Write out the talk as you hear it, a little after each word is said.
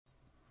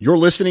You're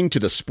listening to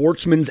the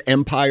Sportsman's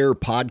Empire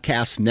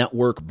Podcast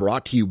Network,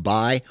 brought to you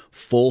by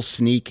Full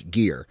Sneak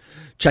Gear.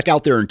 Check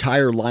out their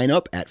entire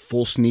lineup at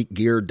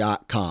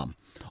fullsneakgear.com.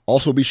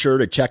 Also be sure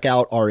to check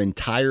out our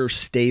entire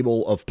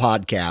stable of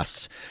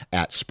podcasts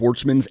at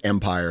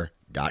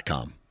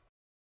sportsmansempire.com.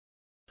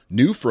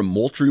 New from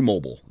Moultrie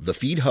Mobile, the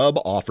Feed Hub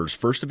offers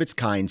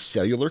first-of-its-kind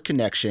cellular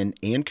connection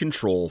and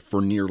control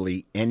for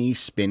nearly any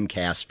spin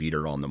cast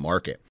feeder on the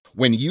market.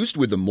 When used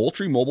with the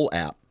Moultrie Mobile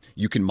app,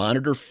 you can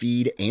monitor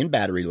feed and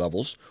battery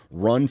levels,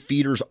 run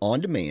feeders on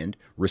demand,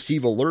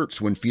 receive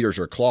alerts when feeders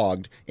are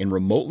clogged, and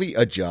remotely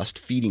adjust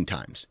feeding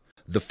times.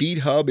 The Feed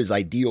Hub is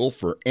ideal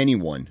for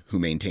anyone who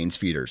maintains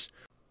feeders.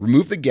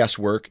 Remove the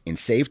guesswork and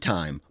save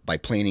time by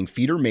planning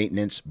feeder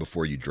maintenance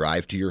before you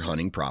drive to your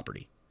hunting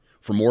property.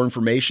 For more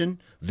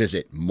information,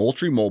 visit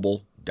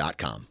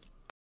MoultrieMobile.com.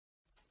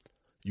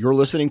 You're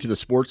listening to the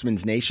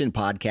Sportsman's Nation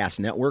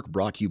Podcast Network,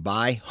 brought to you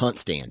by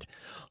HuntStand.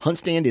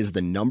 HuntStand is the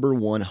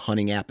 #1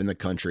 hunting app in the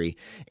country,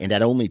 and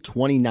at only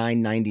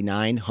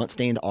 $29.99,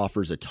 HuntStand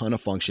offers a ton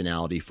of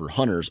functionality for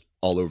hunters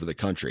all over the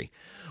country.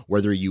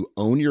 Whether you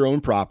own your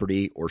own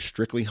property or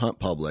strictly hunt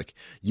public,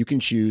 you can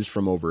choose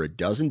from over a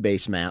dozen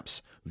base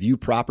maps, view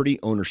property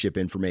ownership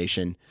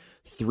information,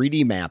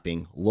 3D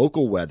mapping,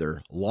 local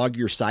weather, log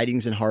your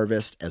sightings and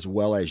harvest, as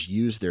well as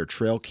use their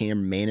trail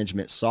cam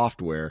management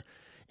software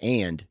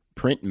and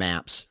print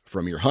maps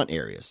from your hunt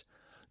areas.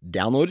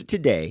 Download it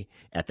today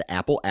at the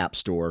Apple App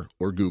Store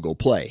or Google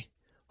Play.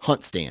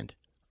 HuntStand.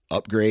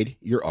 Upgrade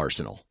your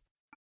arsenal.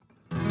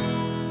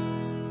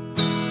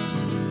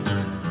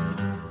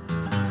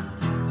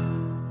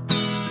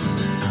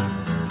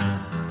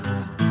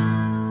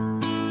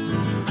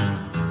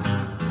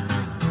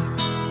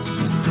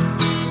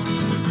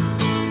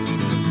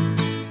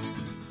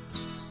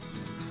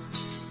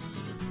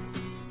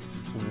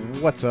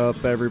 What's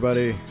up,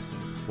 everybody?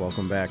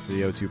 Welcome back to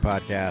the O2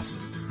 Podcast.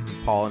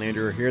 Paul and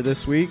Andrew are here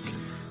this week.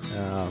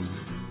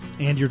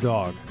 And your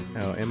dog.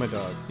 Oh, and my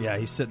dog. Yeah,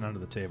 he's sitting under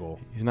the table.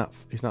 He's not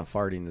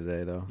farting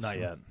today, though. Not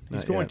yet. Not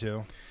He's going yet. to.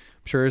 I'm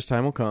sure his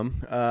time will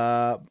come.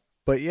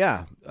 But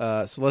yeah,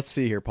 so let's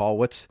see here, Paul.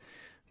 What's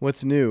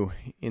new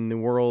in the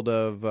world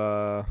of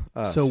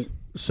us?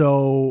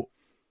 So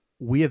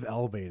we have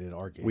elevated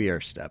our game. We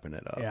are stepping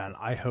it up. And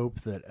I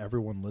hope that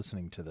everyone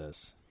listening to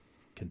this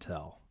can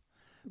tell.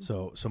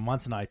 So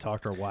Muntz and I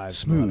talked to our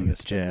wives. about letting us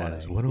Smooth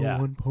spend Jazz money. Yeah.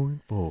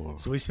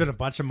 101.4. So we spent a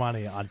bunch of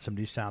money on some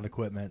new sound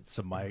equipment,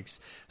 some mics.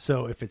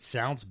 So if it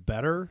sounds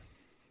better,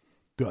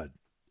 good.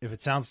 If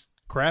it sounds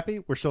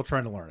crappy, we're still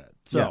trying to learn it.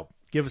 So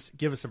give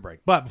us a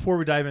break. But before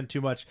we dive in too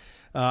much,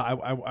 I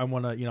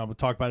want to we'll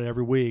talk about it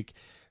every week.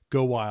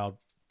 Go Wild.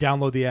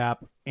 Download the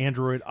app.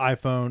 Android,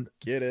 iPhone.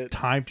 Get it.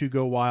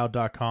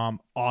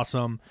 Timetogowild.com.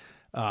 Awesome.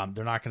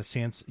 They're not going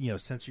to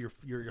censor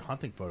your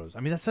hunting photos.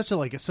 I mean, that's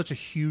such a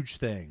huge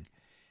thing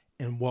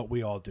in what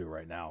we all do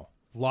right now.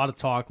 A lot of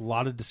talk, a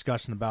lot of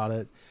discussion about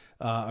it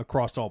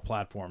across all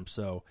platforms.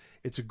 So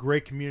it's a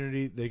great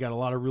community. They got a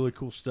lot of really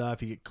cool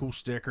stuff. You get cool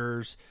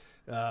stickers.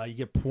 You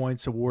get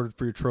points awarded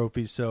for your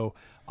trophies. So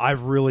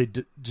I've really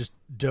just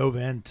dove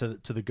into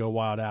the Go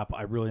Wild app.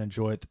 I really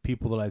enjoy it. The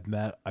people that I've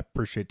met, I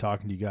appreciate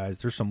talking to you guys.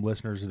 There's some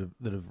listeners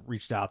that have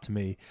reached out to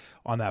me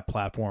on that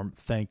platform.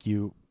 Thank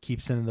you.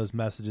 Keep sending those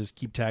messages.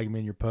 Keep tagging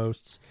me in your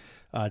posts.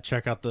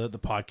 Check out the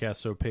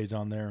podcast page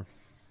on there.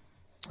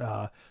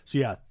 So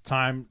yeah,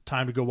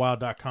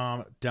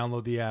 timetogowild.com.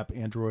 Download the app,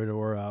 Android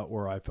or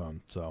iPhone.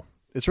 So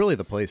it's really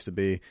the place to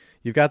be.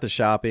 You've got the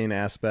shopping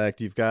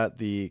aspect. You've got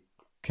the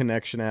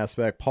connection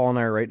aspect. Paul and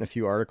I are writing a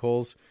few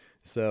articles.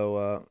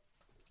 So,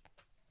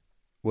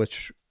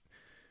 those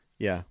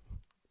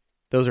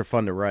are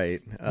fun to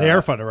write. They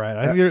are fun to write.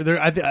 I think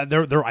I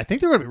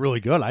think they're going to be really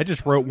good. I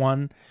just wrote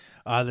one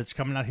that's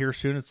coming out here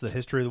soon. It's the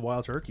history of the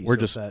wild turkey. We're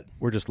just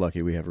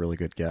lucky we have really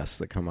good guests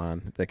that come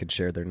on that can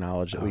share their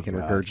knowledge that we can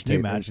regurgitate. Can you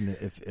imagine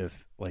if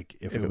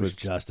it was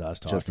just us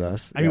talking? Just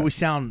us. I mean, we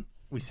sound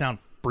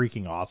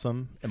freaking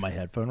awesome in my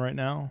headphone right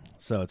now,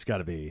 so it's got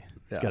to be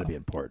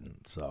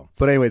important. So,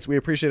 but anyways, we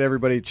appreciate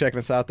everybody checking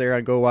us out there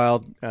on Go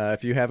Wild.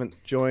 If you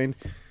haven't joined,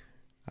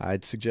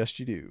 I'd suggest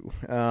you do.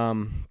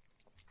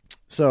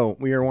 So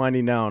we are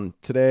winding down.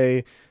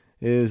 Today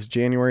is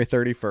January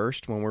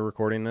 31st when we're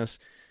recording this.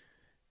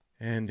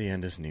 And the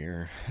end is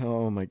near.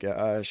 Oh my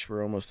gosh,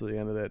 we're almost to the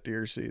end of that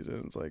deer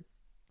season. It's like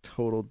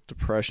total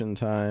depression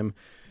time.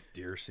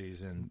 Deer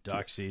season,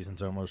 duck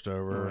season's almost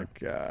over. Oh my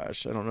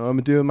gosh, I don't know what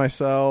I'm doing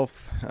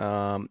myself.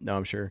 No,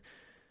 I'm sure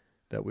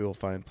that we will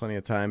find plenty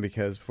of time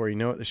because before you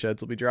know it, the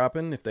sheds will be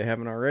dropping if they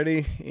haven't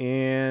already.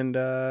 And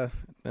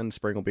then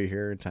spring will be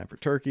here in time for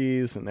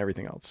turkeys and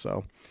everything else.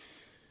 So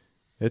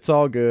it's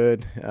all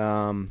good.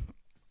 So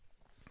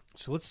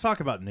let's talk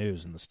about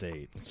news in the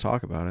state. Let's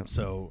talk about it.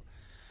 So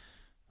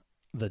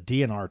the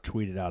DNR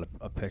tweeted out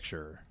a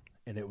picture,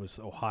 and it was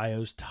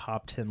Ohio's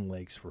top 10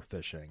 lakes for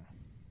fishing.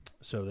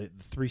 So the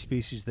three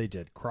species they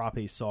did,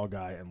 crappie,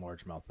 saugeye, and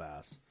largemouth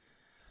bass.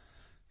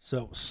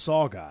 So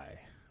saugeye,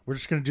 we're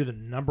just going to do the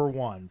number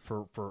one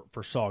for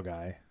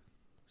saugeye,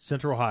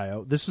 Central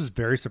Ohio. This was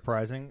very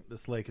surprising.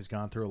 This lake has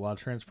gone through a lot of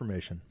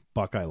transformation.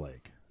 Buckeye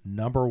Lake.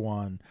 number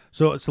one.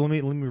 So let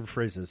me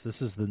rephrase this.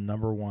 This is the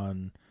number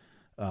one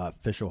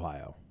Fish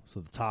Ohio. So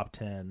the top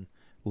 10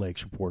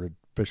 lakes reported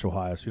Fish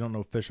Ohio. So if you don't know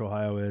what Fish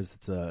Ohio is,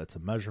 it's a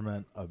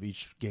measurement of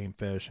each game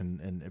fish,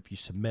 and if you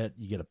submit,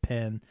 you get a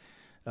pin.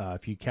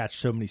 If you catch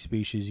so many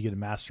species, you get a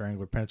master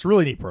angler pin. It's a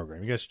really neat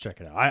program. You guys should check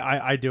it out.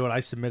 I do it. I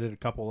submitted a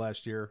couple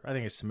last year. I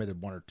think I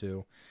submitted one or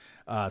two.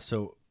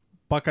 So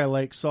Buckeye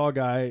Lake,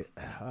 Sawguy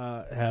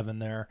have in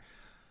there,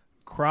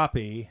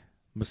 Crappie,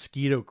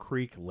 Mosquito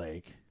Creek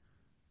Lake.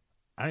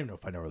 I don't even know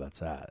if I know where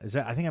that's at. Is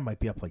that? I think I might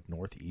be up like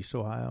northeast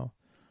Ohio.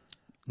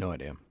 No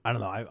idea. I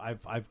don't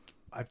know.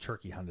 I've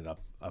turkey hunted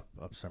up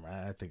somewhere.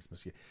 I think it's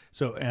mosquito.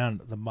 So, and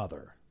the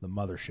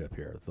mothership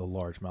here, the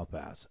largemouth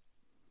bass.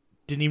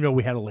 Didn't even know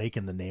we had a lake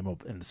in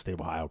the state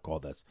of Ohio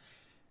called this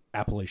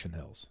Appalachian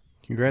Hills.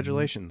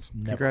 Congratulations.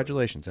 Never.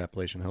 Congratulations,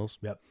 Appalachian Hills.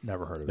 Yep,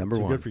 never heard of Number it.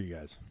 So one. good for you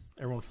guys.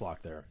 Everyone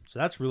flocked there. So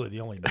that's really the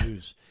only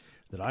news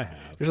that I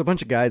have. There's a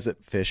bunch of guys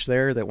that fish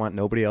there that want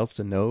nobody else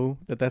to know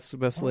that that's the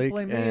best Don't lake.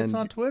 blame me. It's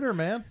on Twitter,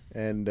 man.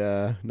 And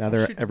now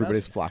shoot the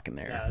everybody's best. flocking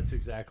there. Yeah, that's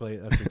exactly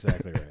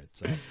right.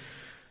 So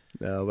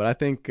No, but I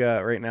think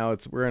right now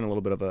we're in a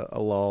little bit of a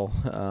lull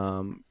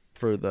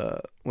for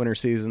the winter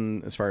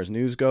season as far as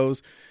news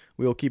goes.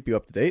 We will keep you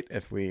up to date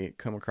if we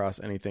come across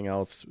anything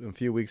else. In a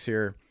few weeks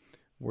here,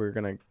 we're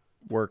going to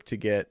work to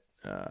get,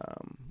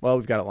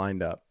 we've got it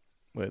lined up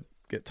with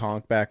get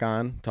Tonk back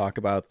on, talk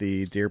about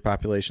the deer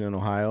population in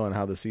Ohio and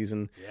how the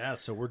season yeah,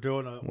 so we're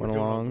doing a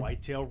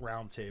whitetail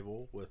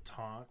roundtable with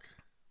Tonk,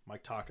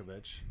 Mike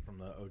Tokovich from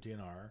the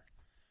ODNR,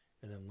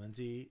 and then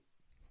Lindsey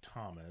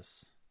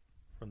Thomas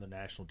from the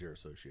National Deer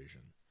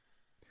Association.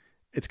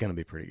 It's going to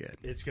be pretty good.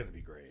 It's going to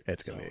be great.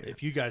 It's going to be.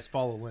 If you guys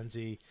follow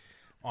Lindsey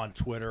on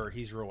Twitter,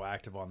 he's real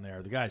active on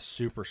there. The guy's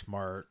super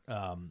smart.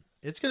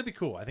 It's going to be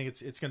cool. I think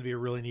it's going to be a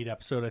really neat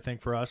episode, I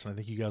think, for us, and I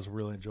think you guys will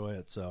really enjoy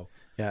it. So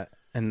Yeah,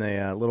 and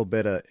the little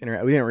bit of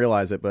internet. We didn't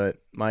realize it, but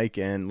Mike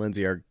and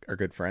Lindsey are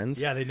good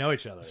friends. yeah, they know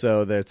each other.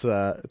 So that's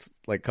it's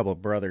like a couple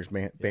of brothers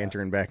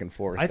bantering back and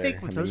forth. I think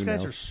there in those the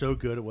guys emails. are so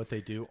good at what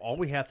they do. All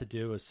we have to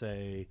do is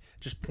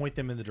just point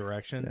them in the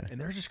direction, and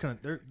they're just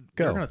they're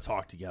gonna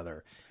talk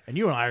together. And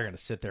you and I are gonna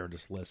sit there and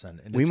just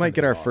listen. And We it's might gonna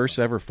get be our awesome. first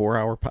ever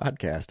 4-hour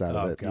podcast out Oh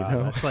of it. god, You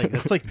know?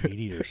 that's like Meat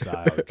Eater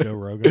style, Joe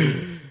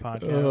Rogan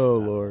podcast. Oh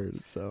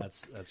Lord! So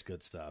That's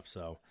good stuff.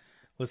 So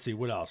let's see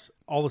what else.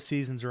 All the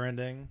seasons are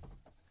ending.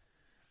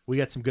 We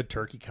got some good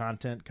turkey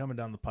content coming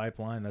down the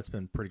pipeline. That's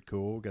been pretty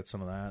cool. Got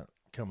some of that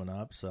coming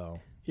up. So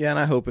yeah, and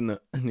I hope in the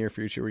near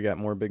future we got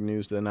more big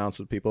news to announce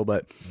with people.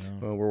 But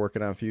we're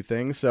working on a few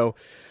things. So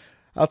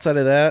outside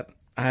of that,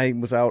 I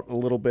was out a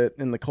little bit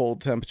in the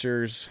cold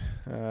temperatures.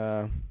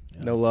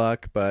 No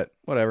luck, but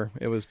whatever.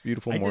 It was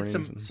beautiful I mornings.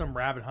 did some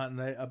rabbit hunting.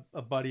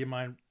 A buddy of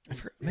mine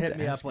hit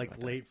me up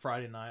like late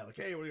Friday night, like,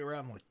 "Hey, what are you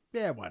around?" I'm like,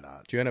 "Yeah, why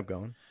not?" Did you end up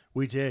going?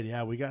 We did.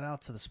 Yeah, we got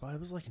out to the spot. It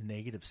was like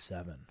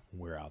 -7 when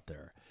we were out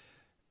there,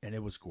 and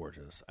it was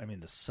gorgeous. I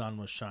mean, the sun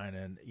was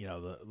shining. You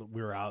know,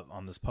 we were out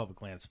on this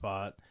public land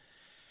spot,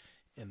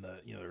 and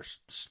there's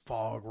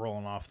fog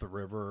rolling off the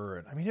river,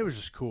 and I mean, it was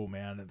just cool,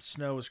 man. And the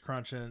snow was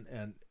crunching,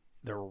 and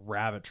there were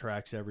rabbit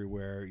tracks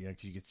everywhere. You know,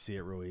 'cause you could see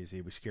it real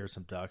easy. We scared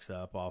some ducks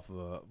up off of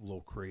a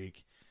little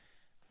creek.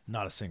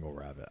 Not a single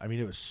rabbit. I mean,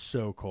 it was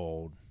so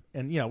cold,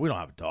 and we don't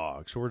have a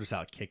dog, so we're just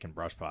out kicking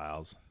brush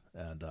piles.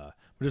 And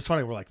but it's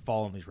funny, we're like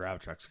following these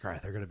rabbit tracks. Like, all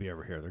right, they're going to be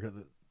over here.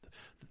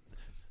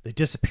 They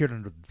disappeared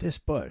under this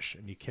bush,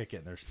 and you kick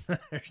it, and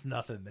there's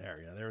nothing there.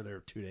 They were there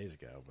 2 days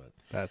ago, but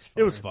That's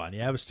it was fun.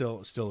 Yeah, it was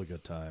still a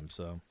good time.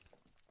 So,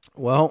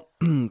 well,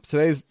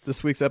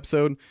 this week's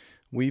episode,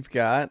 we've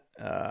got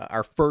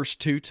our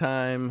first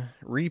 2-time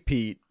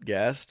repeat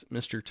guest,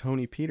 Mr.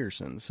 Tony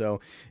Peterson. So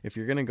if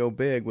you're going to go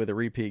big with a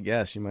repeat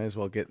guest, you might as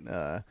well get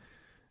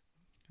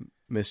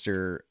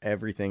Mr.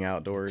 Everything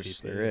Outdoors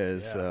TP, there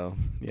is. yeah. So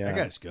yeah, that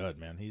guy's good,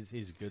 man. He's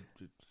a good,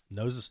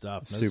 knows the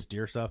stuff, knows Super.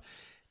 deer stuff,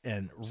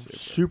 and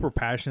super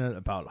passionate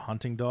about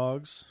hunting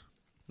dogs.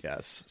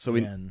 yes. So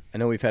And- I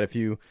know we've had a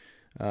few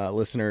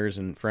listeners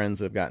and friends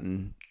that have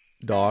gotten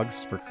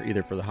dogs for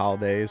either for the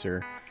holidays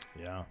or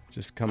Yeah.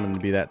 just coming to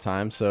be that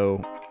time.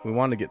 So we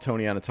wanted to get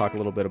Tony on to talk a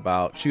little bit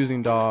about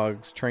choosing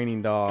dogs,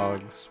 training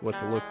dogs, what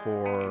to look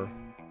for,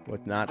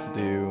 what not to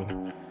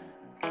do.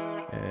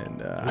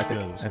 And I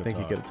think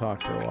he could have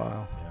talked for a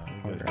while.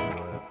 Yeah, you guys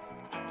enjoy it.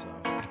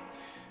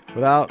 So,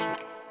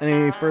 Without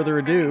any further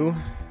ado,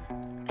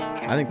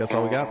 I think that's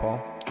all we got, Paul.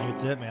 I think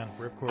that's it, man.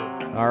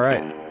 Ripcord. All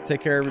right.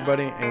 Take care,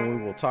 everybody, and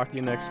we will talk to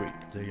you next week.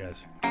 See you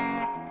guys.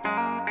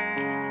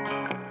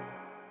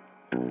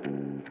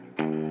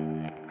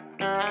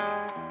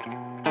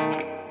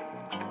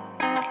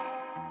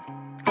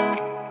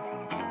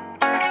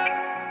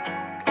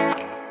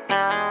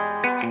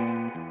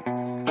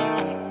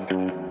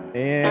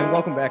 And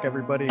welcome back,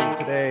 everybody.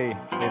 Today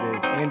it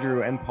is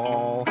Andrew and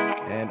Paul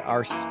and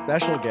our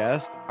special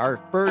guest, our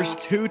first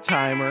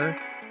 2-timer,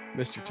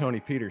 Mr. Tony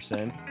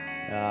Peterson.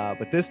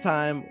 But this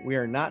time we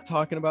are not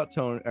talking about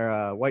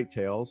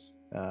whitetails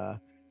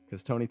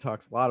because Tony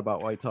talks a lot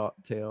about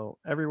whitetail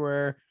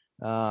everywhere.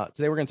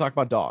 Today we're going to talk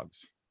about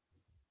dogs.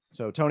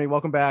 So Tony,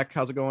 welcome back.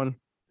 How's it going?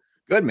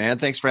 Good, man.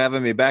 Thanks for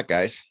having me back,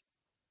 guys.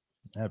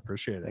 I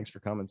appreciate it. Thanks for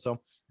coming.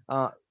 So,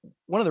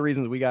 one of the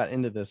reasons we got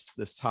into this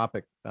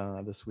topic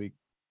this week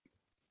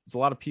is a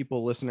lot of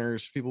people,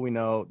 listeners, people we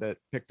know that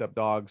picked up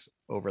dogs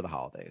over the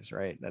holidays,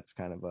 right? That's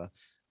kind of a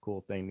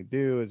cool thing to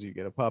do as you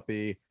get a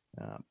puppy.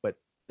 But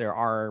there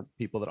are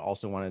people that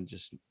also want to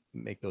just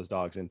make those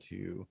dogs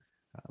into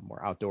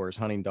more outdoors,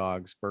 hunting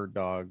dogs, bird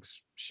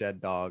dogs,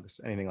 shed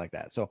dogs, anything like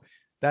that. So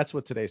that's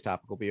what today's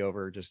topic will be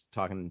over, just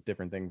talking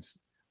different things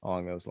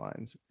along those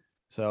lines.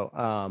 So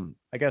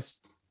I guess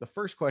the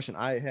first question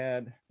I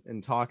had in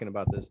talking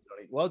about this,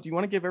 Tony, well, do you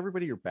want to give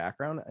everybody your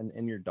background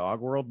in your dog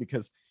world?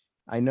 Because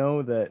I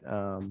know that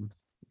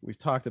we've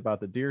talked about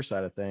the deer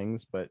side of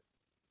things, but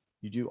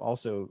you do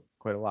also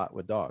quite a lot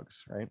with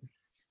dogs, right?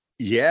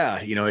 Yeah.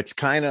 It's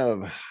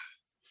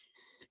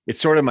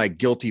sort of my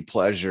guilty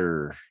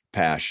pleasure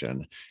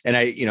passion. And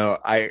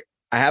I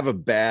have a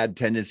bad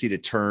tendency to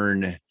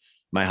turn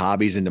my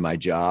hobbies into my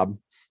job.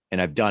 And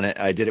I've done it.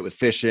 I did it with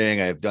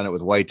fishing. I've done it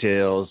with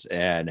whitetails,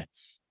 and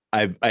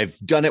I've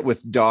done it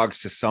with dogs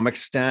to some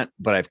extent,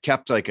 but I've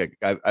kept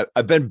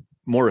I've been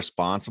more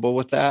responsible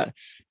with that.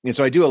 And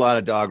so I do a lot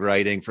of dog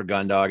writing for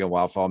Gun Dog and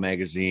Wildfall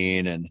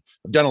magazine. And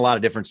I've done a lot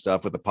of different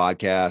stuff with the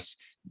podcast,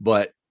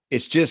 but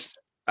it's just,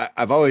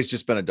 I've always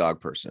just been a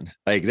dog person.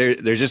 Like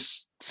there's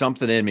just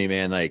something in me,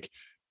 man. Like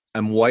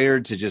I'm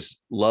wired to just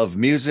love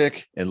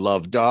music and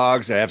love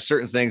dogs. I have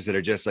certain things that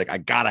are just like, I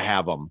gotta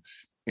have them.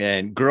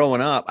 And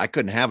growing up, I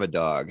couldn't have a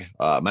dog.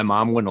 My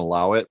mom wouldn't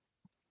allow it.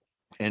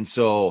 And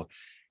so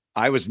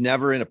I was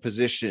never in a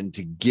position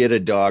to get a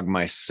dog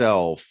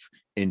myself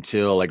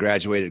until I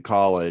graduated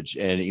college.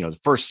 And, the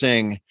first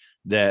thing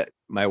that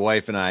my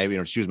wife and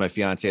I, she was my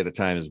fiance at the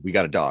time, is we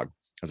got a dog.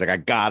 I was like, I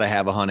got to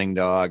have a hunting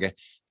dog.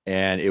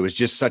 And it was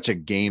just such a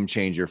game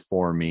changer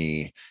for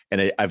me.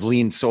 And I've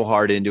leaned so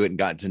hard into it and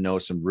gotten to know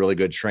some really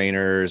good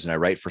trainers, and I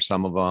write for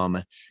some of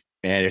them.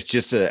 And it's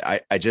just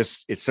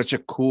it's such a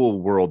cool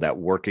world, that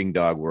working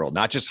dog world,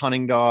 not just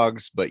hunting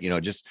dogs, but,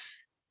 just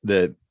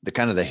the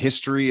kind of the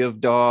history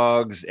of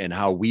dogs and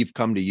how we've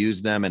come to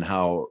use them, and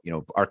how,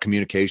 our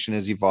communication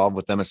has evolved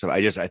with them and stuff.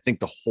 I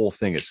think the whole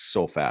thing is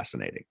so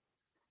fascinating.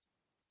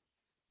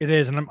 It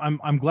is. And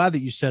I'm glad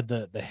that you said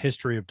the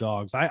history of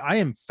dogs. I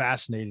am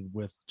fascinated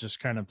with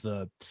just kind of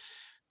the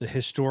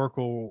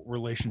historical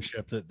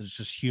relationship that there's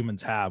just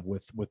humans have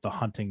with the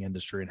hunting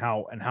industry,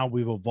 and how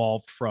we've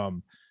evolved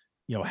from,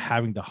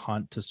 having to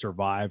hunt to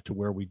survive to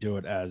where we do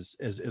it as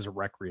a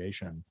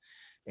recreation.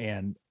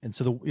 And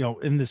so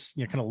in this,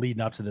 kind of leading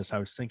up to this, I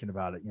was thinking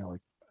about it, like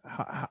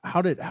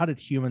how did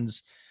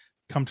humans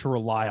come to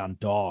rely on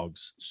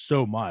dogs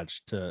so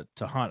much to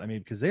hunt? I mean,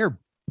 because a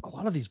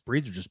lot of these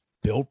breeds are just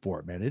built for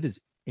it, man. It is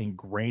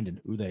ingrained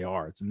in who they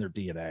are. It's in their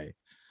DNA.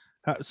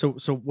 So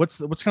what's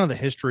kind of the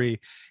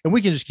history, and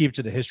we can just keep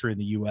to the history in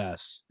the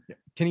U.S.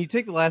 Can you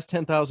take the last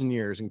 10,000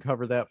 years and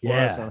cover that for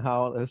us on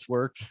how this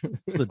worked?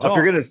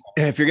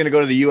 If you're gonna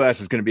go to the U.S.,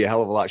 it's gonna be a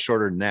hell of a lot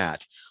shorter than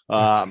that.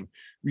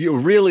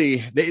 Really,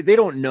 they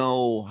don't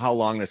know how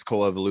long this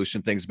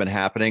coevolution thing's been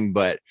happening,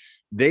 but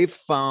they've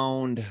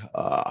found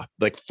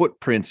like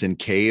footprints in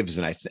caves,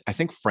 and I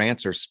think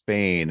France or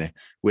Spain,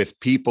 with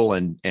people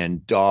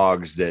and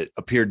dogs that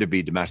appeared to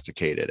be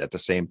domesticated at the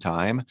same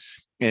time.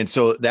 And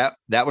so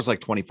that was like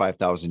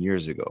 25,000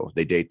 years ago.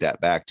 They date that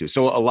back to.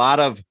 So a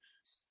lot of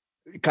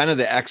kind of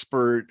the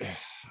expert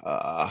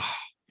thought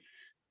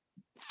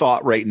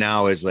right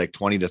now is like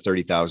 20 to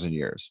 30,000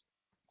 years.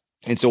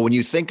 And so when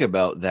you think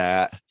about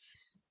that,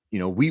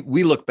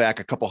 we look back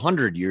a couple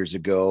hundred years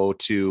ago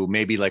to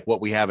maybe like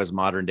what we have as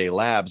modern day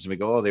labs, and we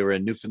go, oh, they were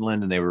in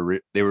Newfoundland and they were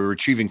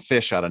retrieving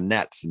fish out of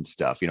nets and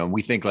stuff.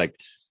 We think like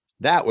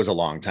that was a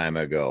long time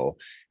ago.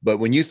 But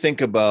when you think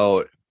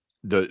about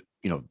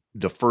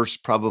the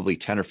first probably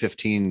 10 or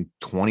 15,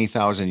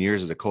 20,000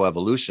 years of the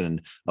coevolution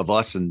of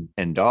us and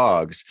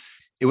dogs,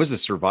 it was a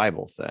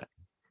survival thing.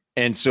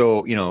 And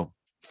so,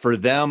 for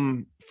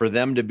them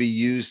to be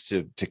used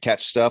to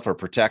catch stuff or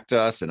protect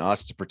us, and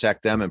us to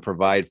protect them and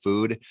provide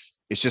food,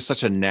 it's just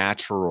such a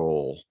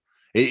natural,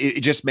 it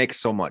just makes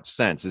so much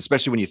sense,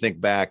 especially when you think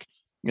back,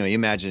 you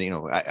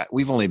imagine,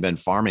 we've only been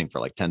farming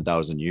for like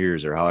 10,000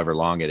 years or however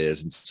long it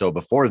is. And so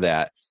before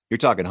that, you're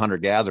talking hunter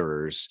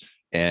gatherers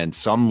and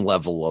some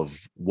level of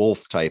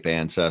wolf type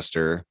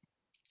ancestor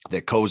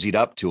that cozied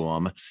up to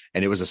them.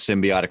 And it was a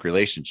symbiotic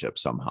relationship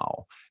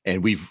somehow.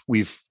 And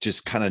we've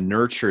just kind of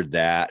nurtured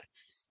that.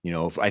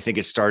 I think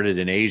it started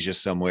in Asia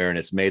somewhere, and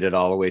it's made it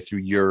all the way through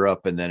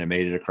Europe, and then it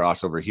made it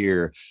across over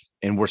here.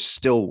 And we're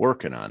still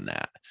working on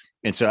that.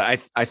 And so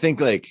I think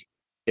like,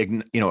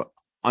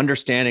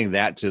 understanding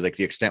that to like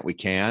the extent we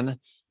can,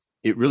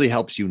 it really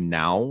helps you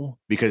now,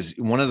 because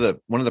one of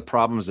the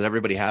problems that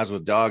everybody has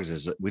with dogs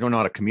is that we don't know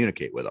how to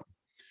communicate with them.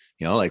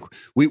 Like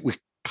we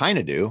kind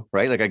of do,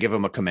 right? Like I give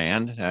him a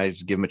command, I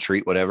give him a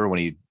treat, whatever, when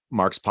he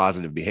marks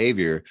positive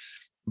behavior.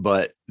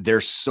 but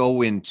they're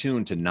so in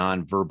tune to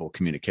nonverbal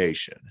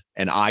communication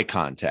and eye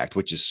contact,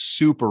 which is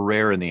super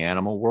rare in the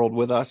animal world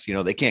with us. You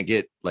know, they can't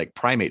get like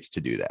primates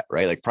to do that,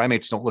 right? Like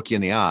primates don't look you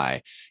in the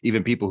eye,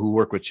 even people who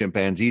work with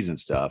chimpanzees and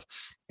stuff.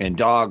 And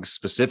dogs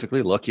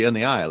specifically look you in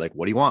the eye. Like,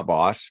 what do you want,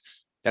 boss?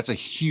 That's a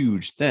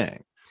huge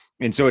thing.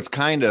 And so it's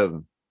kind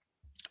of,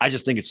 I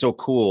just think it's so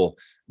cool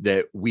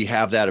that we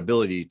have that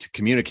ability to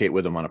communicate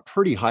with them on a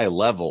pretty high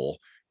level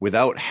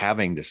without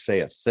having to say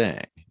a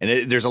thing.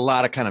 And there's a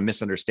lot of kind of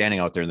misunderstanding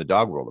out there in the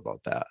dog world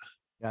about that.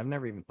 Yeah, I've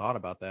never even thought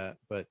about that,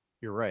 but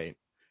you're right.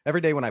 Every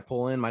day when I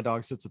pull in, my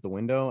dog sits at the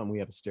window and we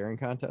have a staring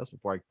contest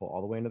before I pull all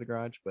the way into the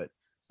garage. But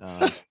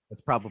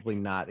it's probably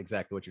not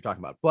exactly what you're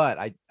talking about. But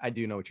I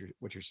do know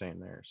what you're saying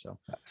there. So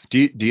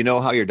do you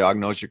know how your dog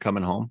knows you're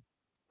coming home?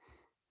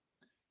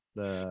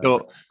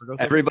 So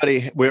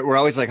everybody, we're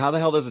always like, how the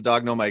hell does a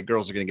dog know my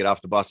girls are going to get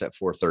off the bus at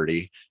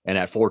 4:30 and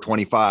at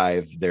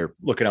 4:25 they're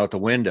looking out the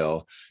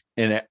window?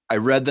 And I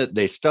read that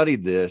they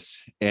studied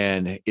this,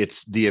 and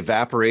it's the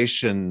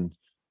evaporation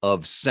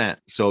of scent.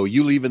 So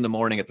you leave in the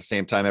morning at the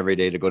same time every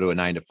day to go to a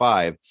 9 to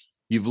 5,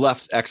 you've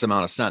left X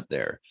amount of scent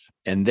there,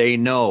 and they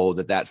know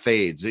that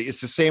fades.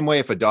 It's the same way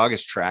if a dog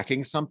is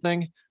tracking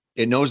something,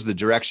 it knows the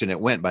direction it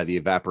went by the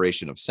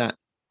evaporation of scent.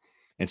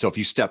 And so if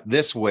you step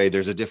this way,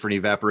 there's a different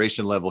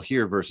evaporation level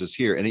here versus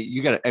here. And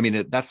you got to, I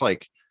mean, that's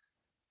like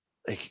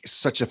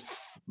such a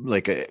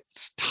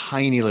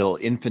tiny little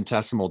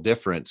infinitesimal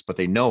difference, but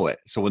they know it.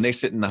 So when they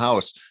sit in the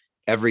house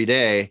every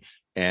day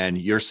and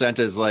your scent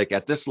is like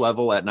at this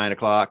level at 9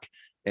 o'clock,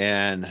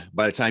 and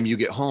by the time you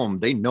get home,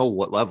 they know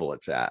what level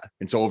it's at.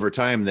 And so over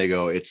time they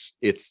go, it's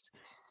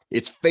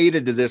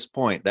faded to this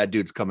point. That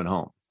dude's coming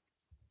home.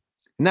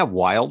 Isn't that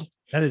wild?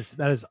 That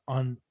is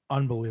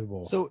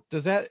unbelievable. So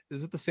is it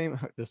the same?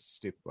 This is a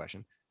stupid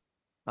question.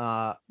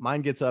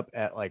 Mine gets up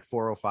at like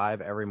 4:05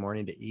 every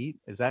morning to eat.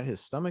 Is that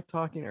his stomach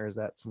talking, or is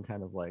that some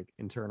kind of like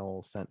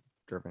internal scent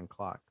driven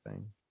clock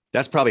thing?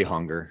 That's probably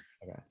hunger.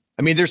 Okay.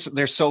 I mean,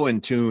 they're so in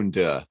tune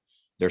to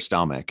their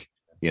stomach,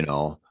 you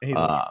know.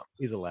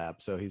 He's a lab,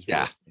 so he's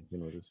really in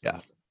tune with his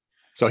stomach. Yeah.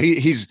 So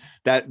he's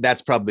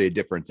that's probably a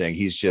different thing.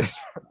 He's just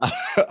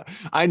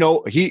I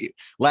know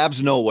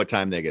labs know what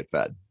time they get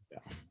fed. Yeah.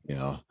 You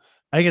know.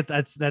 I get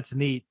that's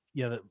neat.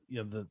 Yeah,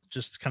 the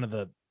just kind of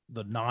the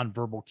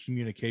nonverbal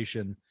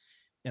communication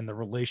and the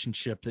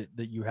relationship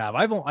that you have.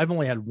 I've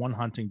only had one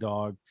hunting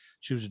dog.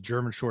 She was a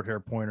German short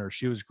hair pointer.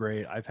 She was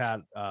great. I've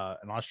had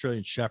an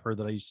Australian Shepherd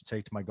that I used to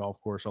take to my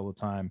golf course all the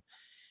time.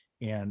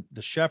 And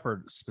the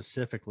Shepherd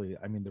specifically,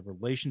 I mean, the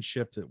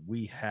relationship that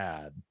we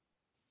had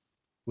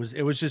was neat.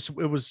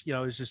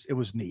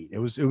 It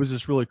was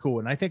just really cool.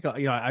 And I think,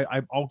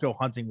 I'll go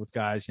hunting with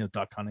guys,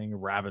 duck hunting, or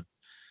rabbit,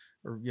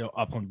 or,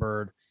 upland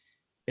bird,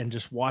 and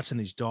just watching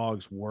these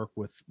dogs work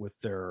with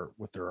their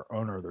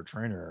owner, their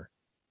trainer.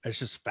 It's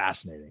just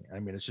fascinating. I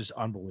mean, it's just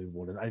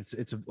unbelievable.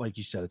 It's like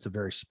you said, it's a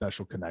very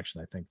special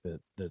connection, I think,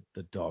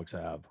 that dogs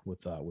have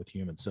with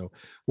humans. So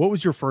what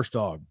was your first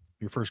dog,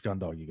 your first gun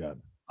dog you got?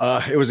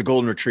 It was a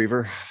golden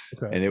retriever.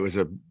 Okay.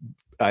 And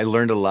I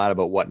learned a lot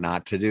about what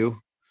not to do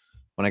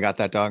when I got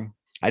that dog.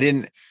 I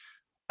didn't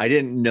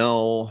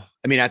know.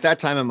 I mean, at that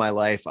time in my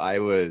life, I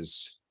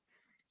was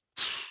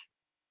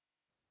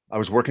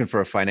working for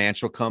a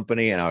financial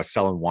company and I was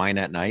selling wine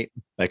at night.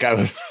 Like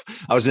I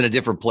was in a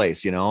different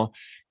place,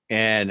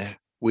 and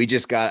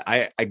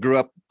I grew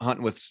up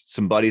hunting with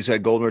some buddies who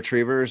had golden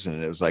retrievers,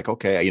 and it was like,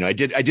 okay, I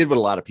did what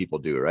a lot of people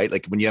do, right?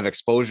 Like when you have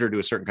exposure to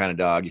a certain kind of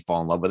dog, you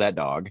fall in love with that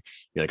dog.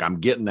 You're like, I'm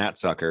getting that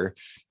sucker.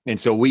 And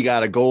so we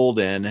got a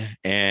golden,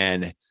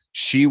 and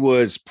she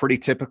was pretty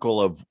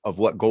typical of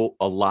what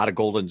a lot of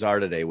goldens are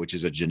today, which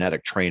is a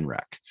genetic train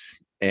wreck.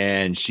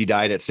 And she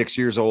died at 6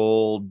 years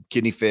old,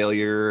 kidney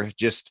failure,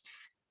 just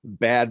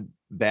bad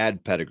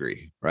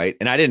pedigree. Right.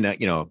 And I didn't,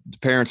 the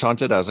parents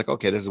hunted. I was like,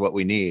 okay, this is what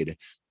we need.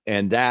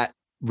 And that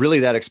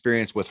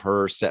experience with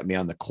her set me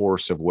on the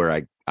course of where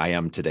I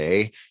am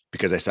today,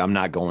 because I said, I'm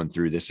not going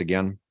through this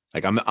again.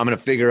 Like I'm going to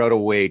figure out a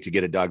way to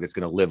get a dog that's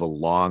going to live a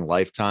long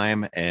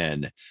lifetime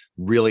and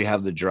really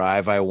have the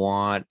drive I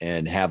want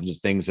and have the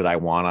things that I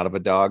want out of a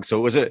dog. So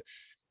it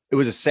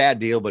was a sad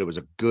deal, but it was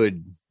a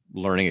good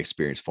learning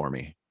experience for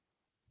me.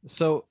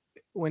 So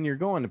when you're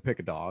going to pick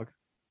a dog,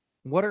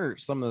 what are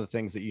some of the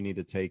things that you need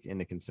to take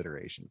into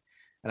consideration?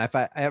 And I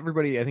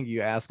think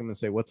you ask them and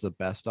say, what's the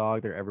best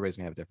dog there? Everybody's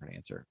gonna have a different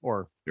answer,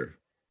 or sure,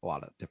 a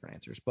lot of different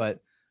answers. But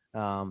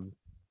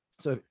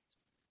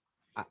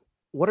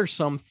what are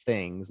some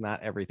things,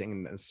 not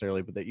everything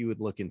necessarily, but that you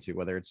would look into,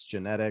 whether it's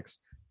genetics,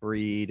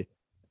 breed,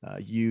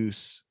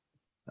 use,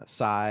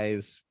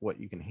 size, what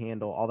you can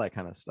handle, all that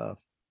kind of stuff?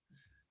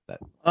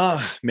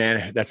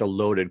 Man, that's a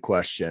loaded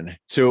question.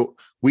 So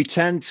we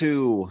tend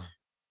to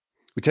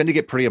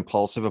get pretty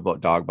impulsive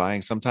about dog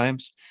buying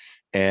sometimes,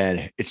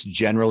 and it's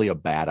generally a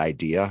bad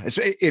idea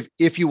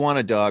if you want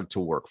a dog to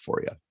work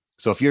for you.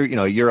 So if your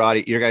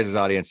guys'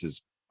 audience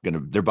is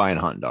they're buying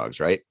hunting dogs,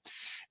 right?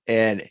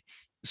 And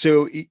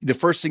so the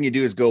first thing you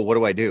do is go, what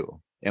do I do?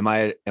 Am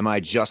I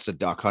just a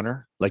duck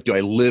hunter? Like, do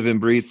I live and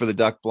breathe for the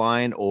duck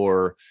blind,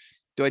 or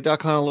do I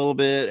duck hunt a little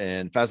bit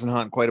and pheasant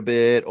hunt quite a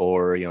bit,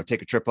 or,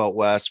 take a trip out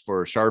west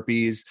for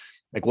Sharpies?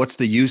 Like, what's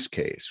the use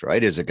case,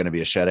 right? Is it going to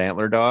be a shed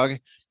antler dog?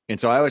 And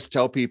so I always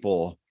tell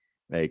people,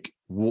 like,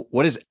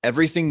 what is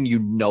everything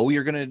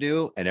you're going to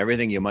do and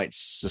everything you might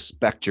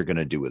suspect you're going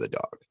to do with a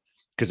dog?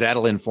 Because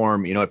that'll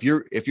inform, if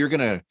you're going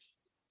to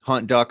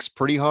hunt ducks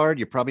pretty hard,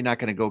 you're probably not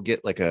going to go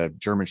get like a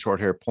German short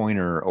hair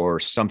pointer or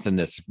something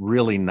that's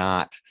really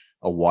not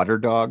a water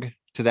dog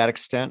to that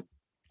extent.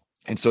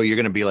 And so you're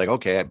going to be like,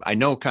 okay, I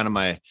know kind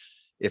of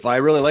if I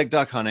really like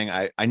duck hunting,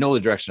 I know the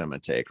direction I'm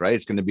going to take, right?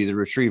 It's going to be the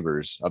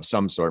retrievers of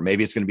some sort.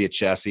 Maybe it's going to be a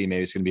Chessie,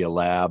 maybe it's going to be a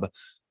lab.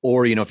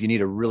 Or, if you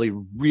need a really,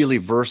 really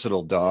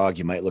versatile dog,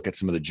 you might look at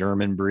some of the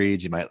German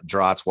breeds, you might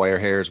Drahts, wire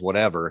hairs,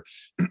 whatever,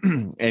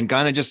 and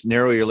kind of just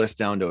narrow your list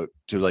down to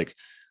like,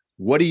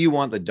 what do you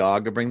want the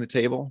dog to bring to the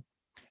table?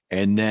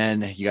 And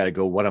then you got to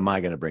go, what am I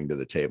going to bring to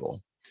the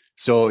table?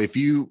 So if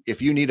you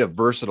need a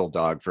versatile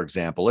dog, for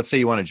example, let's say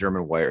you want a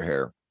German wire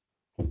hair,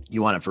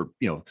 you want it for,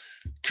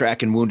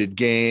 track and wounded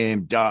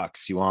game,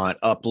 ducks, you want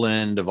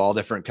upland of all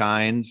different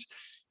kinds.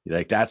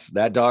 Like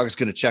that dog's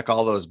going to check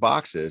all those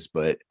boxes,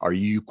 but are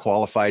you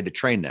qualified to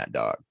train that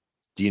dog?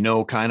 Do you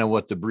know kind of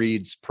what the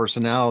breed's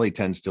personality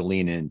tends to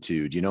lean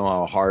into? Do you know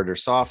how hard or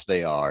soft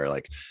they are?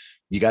 Like,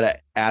 you got to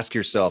ask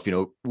yourself,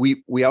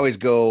 we always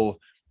go,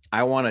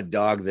 I want a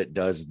dog that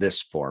does this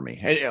for me.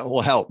 And it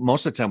will help.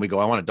 Most of the time we go,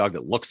 I want a dog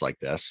that looks like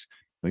this.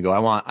 We go, I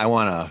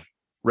want a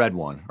red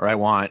one, or I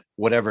want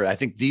whatever. I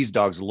think these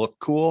dogs look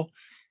cool.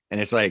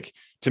 And it's like,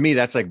 to me,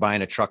 that's like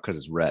buying a truck because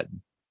it's red.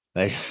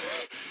 Like,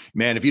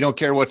 man, if you don't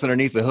care what's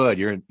underneath the hood,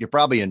 you're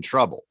probably in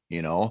trouble,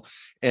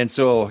 And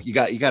so you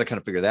got to kind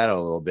of figure that out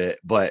a little bit,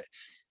 but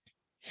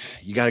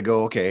you got to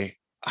go, okay,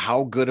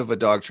 how good of a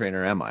dog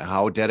trainer am I?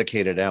 How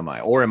dedicated am I?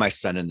 Or am I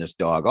sending this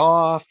dog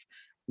off?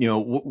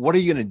 What are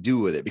you going to do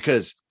with it?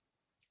 Because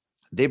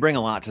they bring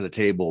a lot to the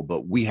table,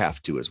 but we have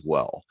to as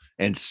well.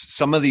 And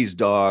some of these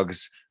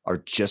dogs are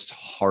just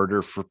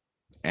harder for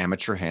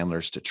amateur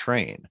handlers to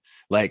train.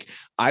 Like,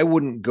 I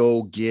wouldn't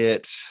go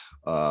get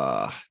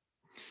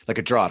like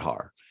a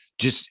Drahthaar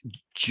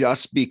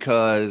just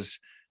because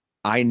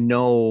I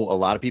know a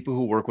lot of people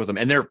who work with them,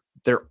 and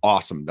they're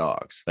awesome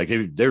dogs. Like,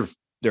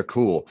 they're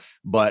cool,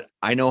 but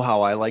I know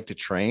how I like to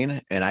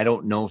train, and I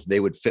don't know if they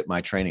would fit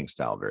my training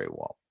style very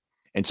well.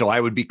 And so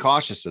I would be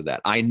cautious of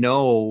that. I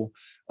know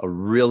a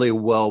really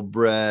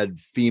well-bred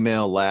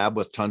female lab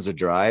with tons of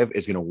drive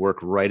is going to work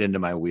right into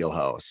my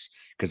wheelhouse,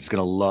 because it's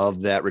going to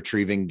love that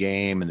retrieving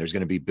game, and there's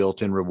going to be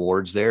built-in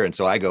rewards there. And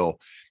so I go,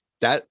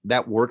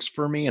 that works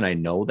for me, and I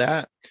know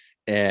that.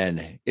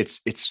 And it's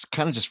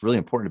kind of just really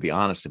important to be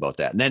honest about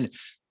that. And then,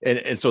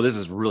 and so this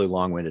is a really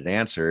long-winded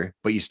answer,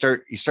 but you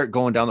start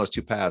going down those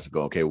two paths and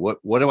go, okay, what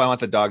do I want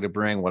the dog to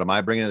bring? What am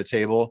I bringing to the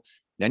table?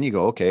 Then you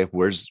go, okay,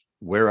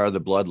 where are the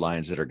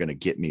bloodlines that are going to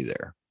get me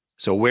there?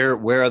 So where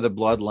are the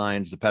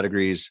bloodlines, the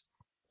pedigrees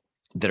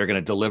that are going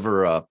to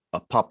deliver a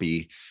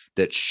puppy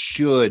that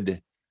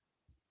should,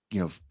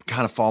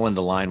 kind of fall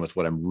into line with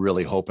what I'm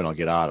really hoping I'll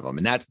get out of them.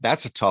 And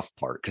that's a tough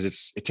part,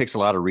 because it takes a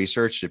lot of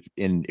research.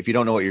 If you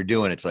don't know what you're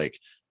doing, it's like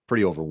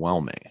pretty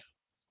overwhelming.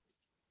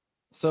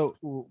 So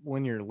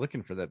when you're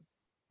looking for the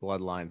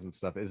bloodlines and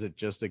stuff, is it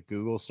just a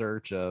Google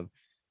search of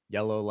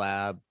yellow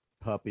lab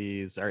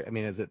puppies? Or,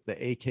 is it the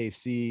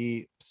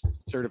AKC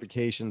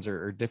certifications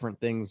or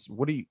different things?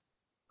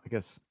 I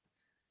guess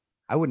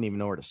I wouldn't even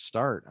know where to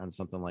start on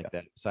something like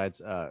that,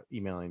 besides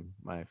emailing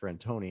my friend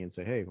Tony and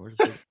say, hey, where's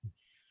it?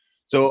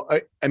 So,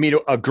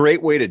 a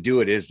great way to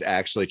do it is to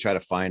actually try to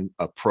find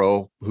a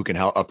pro who can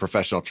help, a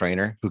professional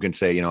trainer who can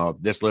say,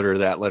 this litter,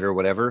 that litter,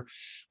 whatever.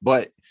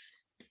 But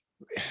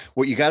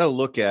what you got to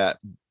look at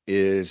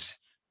is,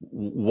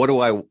 what do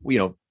I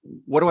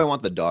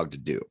want the dog to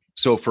do?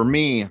 So for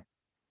me,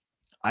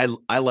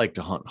 I like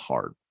to hunt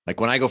hard. Like,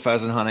 when I go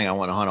pheasant hunting, I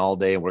want to hunt all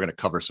day, and we're going to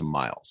cover some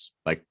miles.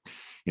 Like,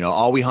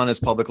 all we hunt is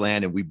public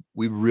land, and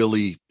we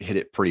really hit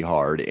it pretty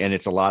hard. And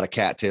it's a lot of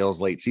cattails,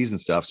 late season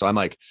stuff. So I'm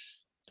like,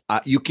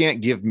 you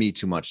can't give me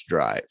too much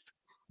drive,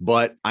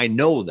 but I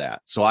know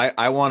that. So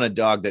I want a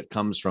dog that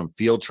comes from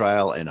field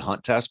trial and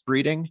hunt test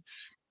breeding,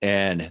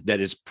 and that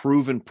is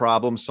proven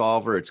problem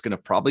solver. It's going to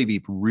probably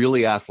be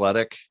really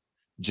athletic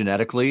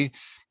genetically,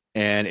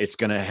 and it's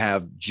going to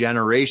have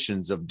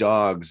generations of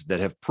dogs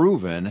that have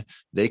proven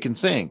they can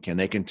think, and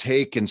they can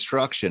take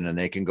instruction, and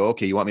they can go,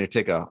 okay, you want me to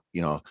take a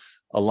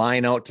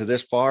line out to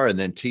this far and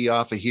then tee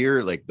off of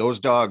here? Like, those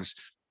dogs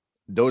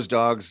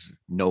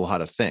know how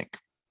to think.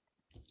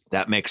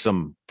 That makes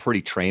them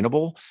pretty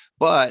trainable,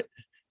 but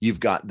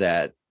you've got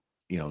that,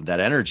 that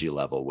energy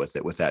level with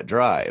it, with that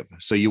drive.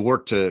 So you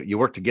work to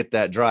get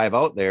that drive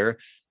out there,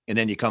 and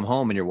then you come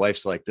home and your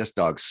wife's like, this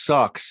dog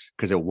sucks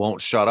because it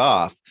won't shut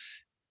off.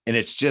 And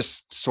it's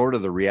just sort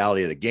of the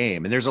reality of the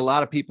game. And there's a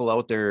lot of people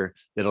out there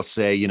that'll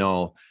say,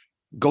 go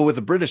with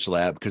a British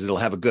lab because it'll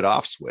have a good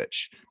off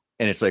switch.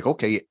 And it's like,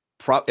 okay,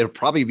 it'll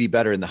probably be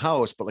better in the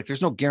house, but like,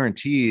 there's no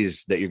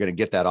guarantees that you're going to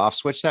get that off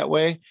switch that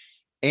way.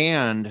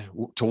 And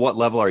to what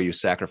level are you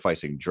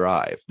sacrificing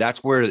drive?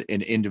 That's where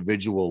an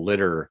individual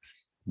litter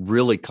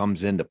really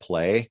comes into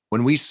play.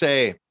 When we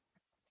say,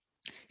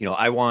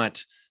 I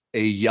want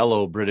a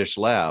yellow British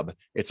Lab.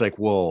 It's like,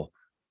 well,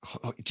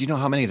 do you know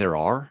how many there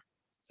are?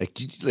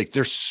 Like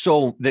they're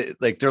so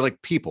like they're like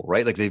people,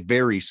 right? Like they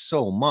vary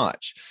so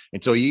much.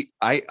 And so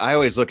I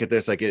always look at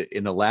this like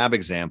in the lab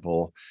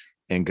example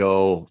and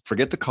go,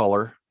 forget the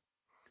color.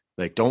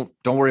 Like don't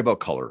worry about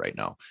color right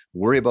now.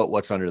 Worry about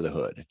what's under the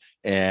hood.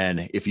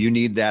 And if you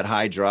need that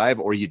high drive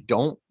or you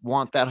don't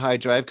want that high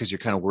drive because you're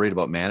kind of worried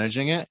about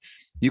managing it,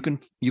 you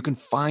can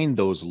find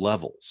those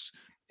levels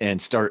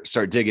and start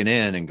digging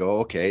in and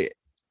go, okay,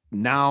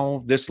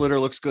 now this litter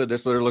looks good.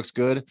 This litter looks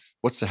good.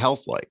 What's the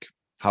health like?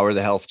 How are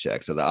the health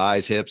checks of the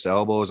eyes, hips,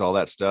 elbows, all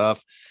that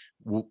stuff?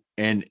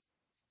 And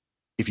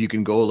if you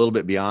can go a little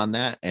bit beyond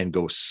that and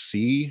go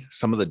see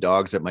some of the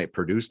dogs that might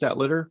produce that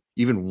litter,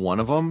 even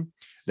one of them,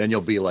 then you'll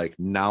be like,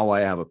 now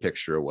I have a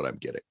picture of what I'm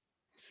getting.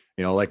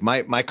 Like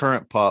my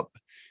current pup,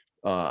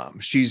 I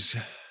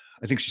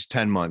think she's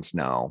 10 months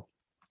now.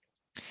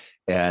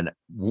 And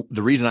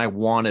the reason I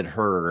wanted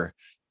her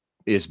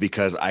is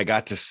because I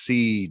got to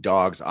see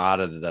dogs out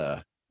of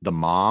the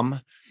mom,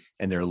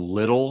 and they're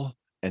little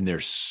and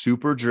they're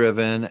super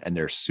driven and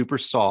they're super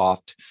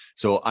soft.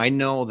 So I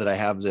know that I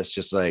have this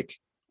just like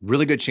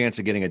really good chance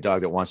of getting a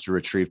dog that wants to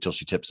retrieve till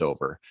she tips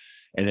over.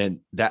 And then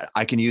that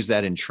I can use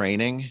that in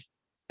training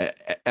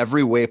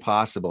every way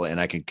possible. And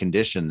I can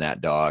condition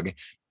that dog.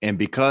 And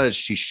because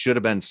she should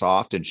have been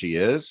soft and she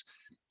is,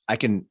 I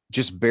can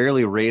just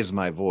barely raise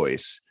my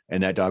voice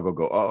and that dog will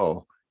go,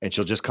 uh-oh. And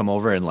she'll just come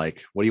over and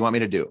like, what do you want me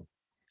to do?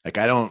 Like,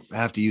 I don't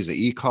have to use an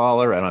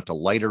e-collar. I don't have to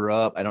light her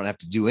up. I don't have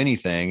to do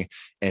anything.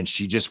 And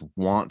she just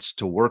wants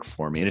to work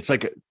for me. And it's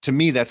like, to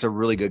me, that's a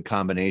really good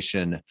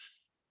combination,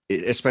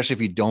 especially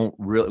if you don't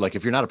really like,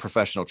 if you're not a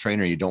professional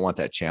trainer, you don't want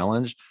that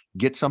challenge,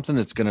 get something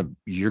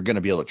you're going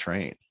to be able to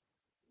train.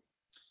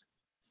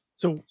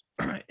 So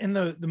in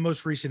the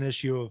most recent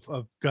issue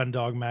of Gun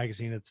Dog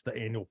Magazine, it's the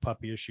annual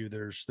puppy issue.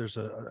 There's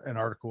an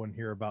article in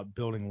here about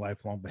building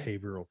lifelong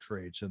behavioral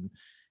traits, and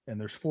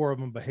there's 4 of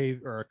them: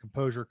 behavior,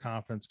 composure,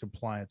 confidence,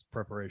 compliance,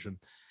 preparation.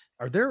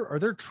 Are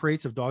there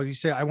traits of dogs? You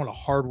say, I want a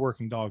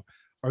hardworking dog.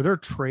 Are there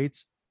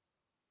traits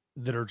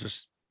that are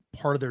just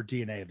part of their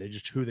DNA? They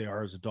just who they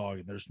are as a dog,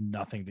 and there's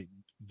nothing that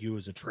you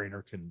as a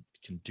trainer can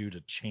do to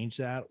change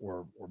that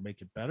or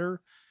make it better?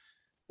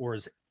 Or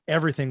is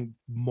everything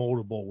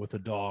moldable with a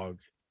dog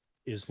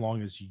as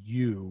long as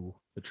you,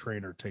 the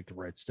trainer, take the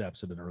right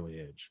steps at an early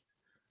age?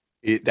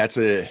 That's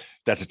a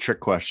trick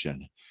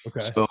question.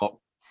 Okay.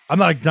 So I'm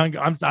not done.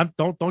 I'm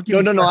don't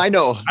give no. I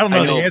know. I don't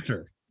know the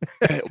answer.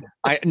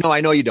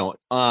 I know you don't.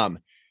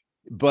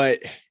 But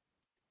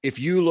if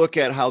you look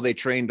at how they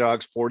train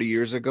dogs 40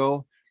 years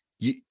ago,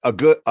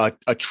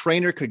 a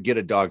trainer could get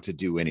a dog to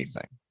do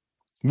anything,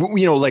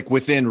 like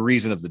within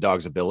reason of the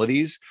dog's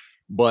abilities,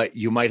 but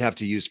you might have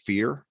to use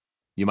fear.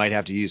 You might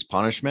have to use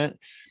punishment.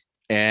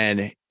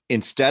 And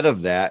instead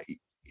of that,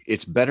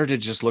 it's better to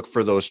just look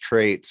for those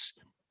traits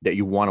that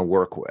you want to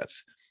work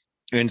with.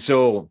 And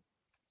so,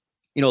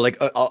 like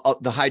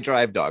the high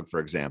drive dog,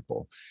 for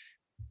example,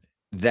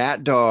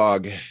 that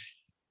dog,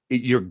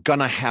 you're going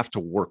to have to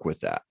work with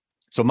that.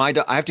 So I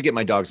have to get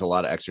my dogs a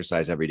lot of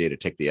exercise every day to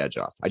take the edge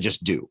off. I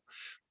just do.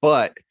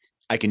 But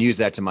I can use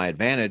that to my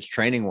advantage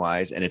training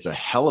wise. And it's a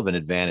hell of an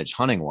advantage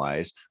hunting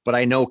wise. But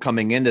I know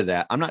coming into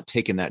that, I'm not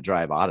taking that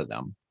drive out of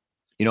them.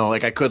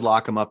 Like I could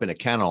lock them up in a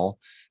kennel,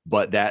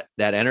 but that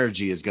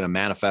energy is going to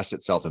manifest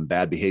itself in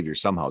bad behavior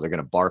somehow. They're going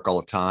to bark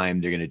all the time.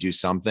 They're going to do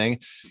something.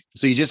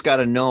 So you just got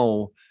to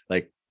know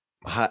like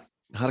how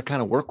to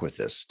kind of work with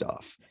this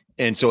stuff.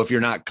 And so if you're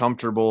not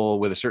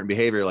comfortable with a certain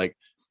behavior, like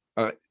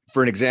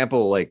for an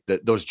example, like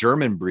those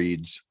German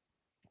breeds,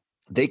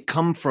 they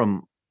come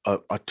from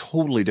a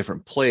totally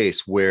different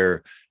place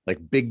where like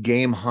big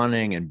game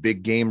hunting and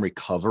big game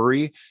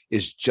recovery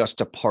is just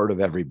a part of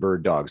every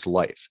bird dog's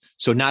life.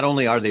 So not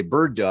only are they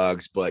bird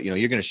dogs, but you're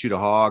going to shoot a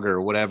hog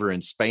or whatever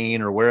in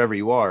Spain or wherever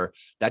you are,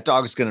 that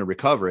dog's going to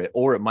recover it,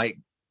 or it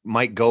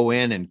might go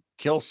in and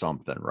kill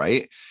something.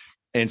 Right.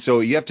 And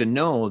so you have to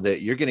know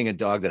that you're getting a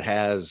dog that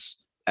has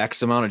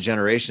X amount of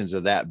generations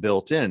of that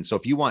built in. So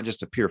if you want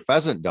just a pure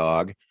pheasant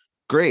dog,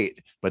 great.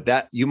 But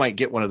that you might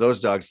get one of those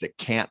dogs that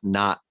can't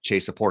not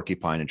chase a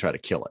porcupine and try to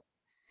kill it.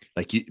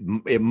 Like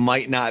it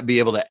might not be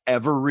able to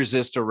ever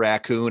resist a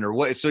raccoon or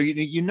what. So,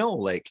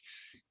 like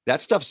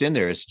that stuff's in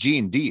there. It's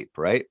gene deep,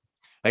 right?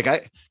 Like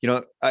I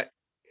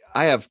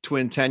have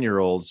twin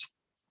 10-year-olds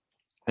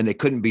and they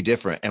couldn't be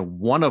different. And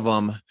one of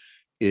them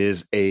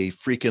is a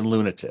freaking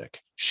lunatic.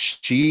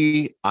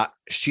 She's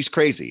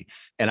crazy.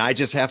 And I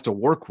just have to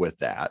work with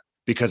that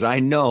because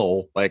I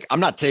know, like, I'm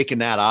not taking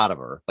that out of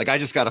her. Like, I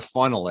just got to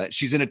funnel it.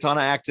 She's in a ton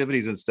of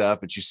activities and stuff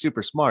and she's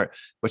super smart,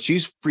 but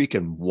she's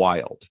freaking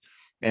wild.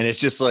 And it's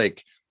just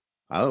like,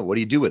 I don't know, what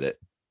do you do with it?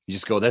 You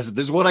just go, this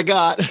is what I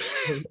got.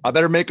 I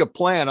better make a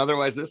plan.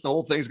 Otherwise the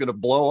whole thing's going to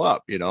blow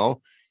up.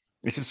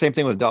 It's the same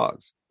thing with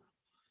dogs.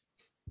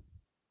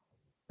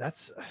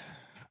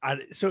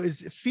 So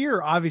is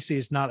fear obviously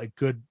is not a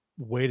good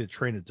way to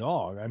train a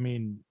dog. I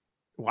mean,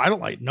 I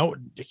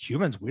don't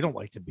humans. We don't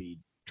like to be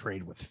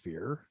trained with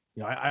fear.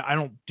 I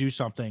don't do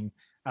something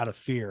out of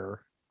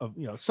fear.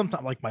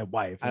 sometimes like my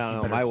wife. I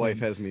don't know. My wife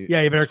has me.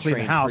 Yeah, you better clean the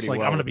trained house. pretty Like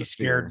well I'm gonna with be the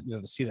scared,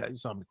 fear. to see that.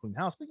 So I'm gonna clean the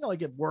house. But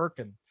like at work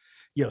and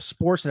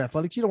sports and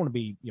athletics, you don't want to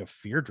be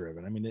fear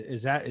driven. I mean,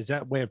 is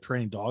that way of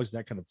training dogs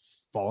that kind of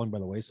falling by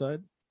the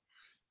wayside?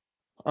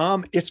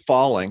 It's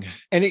falling,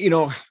 and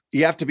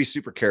you have to be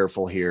super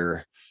careful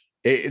here.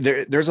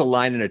 There's a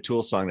line in a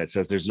Tool song that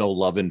says there's no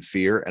love in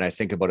fear, and I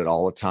think about it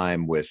all the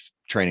time with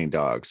training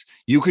dogs.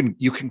 You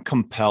can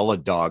compel a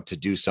dog to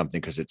do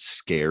something because it's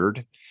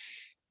scared,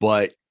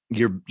 but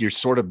you're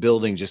sort of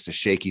building just a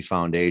shaky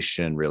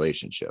foundation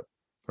relationship,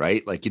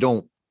 right? Like you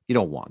don't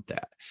want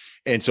that,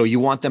 and so you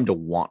want them to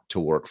want to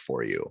work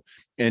for you,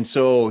 and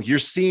so you're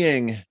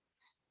seeing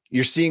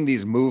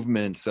these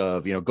movements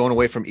of going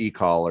away from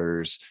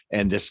e-collars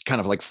and this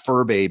kind of like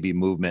fur baby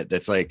movement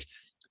that's like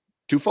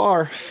too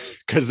far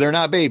because they're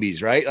not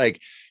babies, right?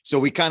 Like, so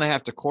we kind of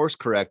have to course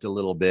correct a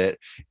little bit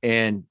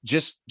and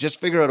just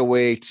figure out a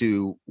way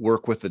to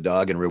work with the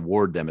dog and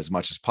reward them as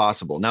much as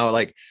possible. Now,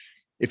 like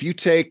if you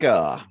take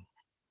there's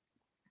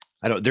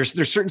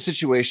certain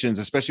situations,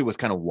 especially with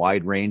kind of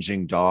wide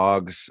ranging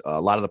dogs. A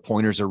lot of the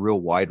pointers are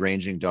real wide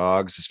ranging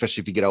dogs,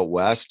 especially if you get out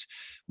west,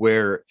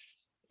 where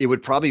it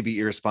would probably be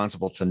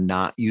irresponsible to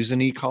not use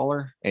an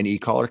e-collar and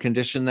e-collar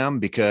condition them,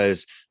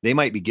 because they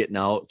might be getting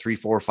out 300,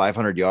 400,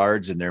 500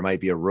 yards and there might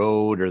be a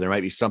road or there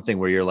might be something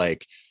where you're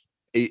like,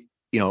 a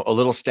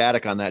little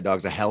static on that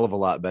dog's a hell of a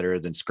lot better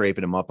than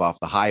scraping them up off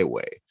the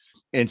highway.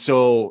 And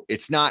so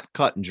it's not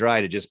cut and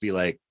dry to just be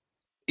like,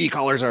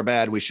 e-collars are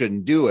bad, we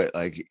shouldn't do it.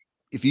 Like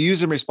if you use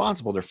them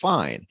responsible, they're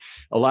fine.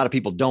 A lot of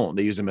people don't.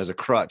 They use them as a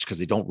crutch because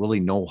they don't really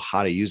know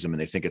how to use them and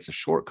they think it's a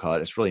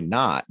shortcut. It's really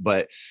not.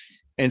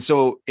 And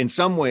so in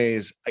some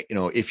ways,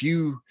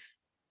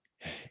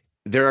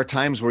 there are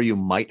times where you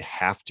might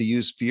have to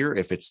use fear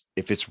if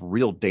it's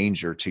real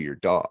danger to your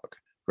dog,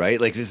 right?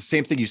 Like it's the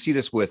same thing. You see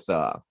this with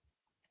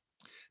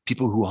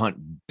people who hunt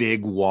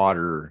big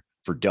water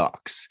for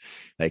ducks.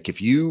 Like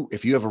if you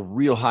have a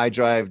real high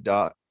drive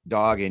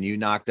dog and you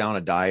knock down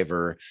a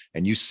diver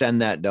and you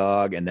send that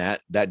dog and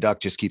that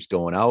duck just keeps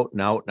going out and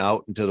out and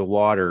out into the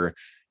water.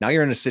 Now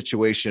you're in a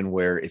situation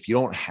where if you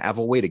don't have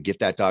a way to get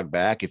that dog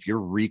back, if your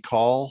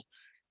recall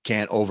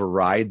can't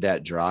override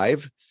that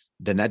drive,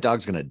 then that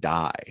dog's going to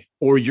die,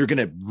 or you're going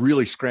to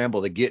really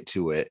scramble to get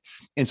to it.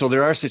 And so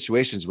there are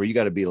situations where you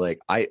got to be like,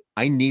 I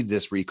need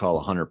this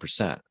recall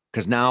 100%,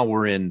 because now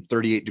we're in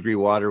 38-degree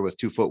water with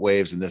 2-foot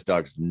waves and this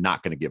dog's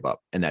not going to give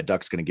up and that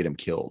duck's going to get him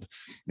killed.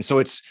 And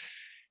so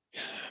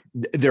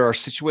there are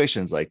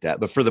situations like that,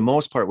 but for the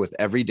most part with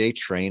everyday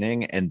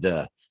training and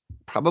the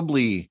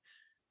probably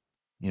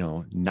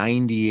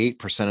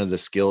 98% of the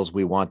skills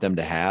we want them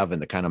to have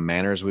and the kind of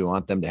manners we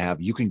want them to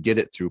have, you can get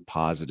it through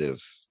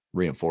positive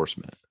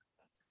reinforcement.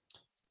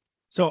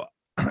 So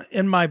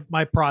in my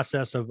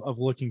process of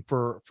looking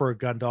for a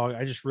gun dog,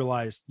 I just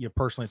realized,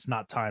 personally, it's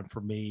not time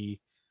for me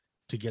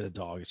to get a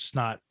dog. It's just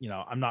not,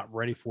 I'm not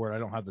ready for it. I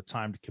don't have the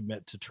time to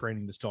commit to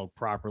training this dog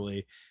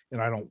properly.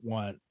 And I don't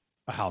want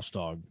a house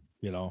dog,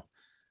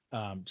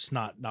 just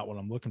not what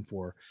I'm looking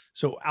for.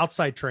 So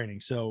outside training.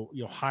 So,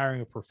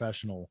 hiring a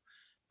professional,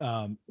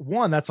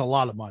 one, that's a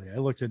lot of money. I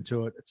looked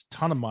into it. It's a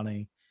ton of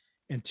money.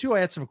 And two, I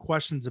had some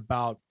questions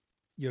about,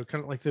 kind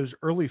of like those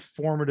early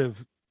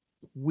formative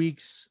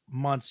weeks,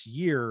 months,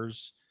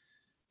 years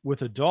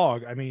with a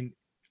dog. I mean,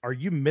 are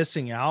you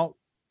missing out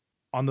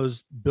on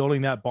those,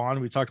 building that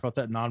bond? We talked about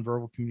that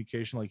nonverbal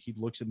communication. Like he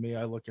looks at me,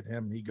 I look at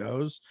him, and he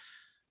goes.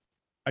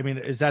 I mean,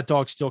 is that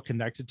dog still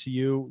connected to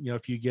you?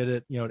 If you get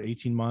it, at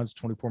 18 months,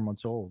 24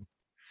 months old?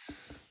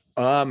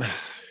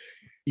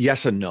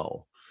 Yes and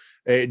no.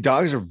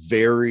 Dogs are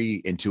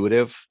very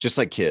intuitive, just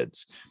like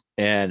kids.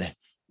 And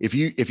if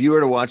you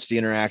were to watch the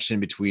interaction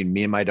between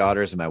me and my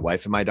daughters and my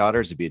wife and my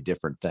daughters, it'd be a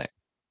different thing,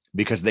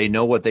 because they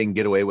know what they can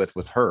get away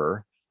with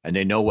her, and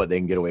they know what they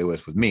can get away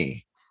with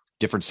me.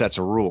 Different sets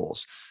of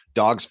rules.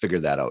 Dogs figure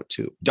that out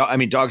too.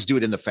 Dogs do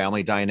it in the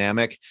family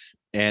dynamic.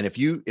 And if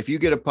you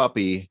get a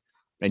puppy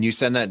and you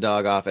send that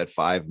dog off at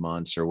 5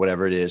 months or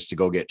whatever it is to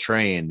go get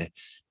trained,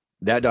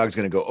 that dog's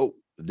going to go, oh,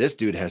 this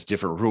dude has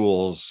different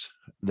rules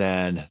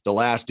than the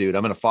last dude.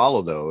 I'm going to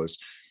follow those.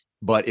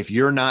 But if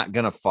you're not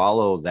going to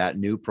follow that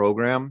new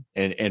program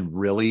and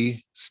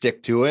really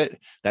stick to it,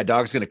 that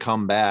dog's going to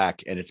come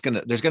back and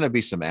there's going to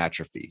be some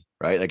atrophy,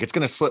 right? Like it's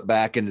going to slip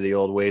back into the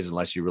old ways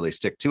unless you really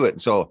stick to it.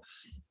 And so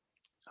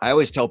I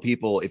always tell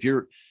people, if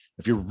you're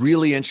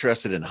really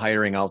interested in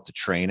hiring out the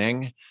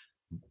training,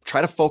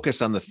 try to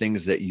focus on the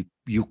things that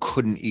you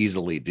couldn't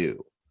easily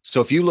do. So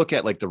if you look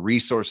at like the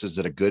resources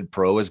that a good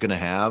pro is going to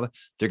have,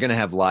 they're going to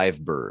have live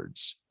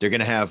birds. They're going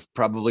to have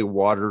probably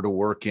water to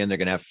work in. They're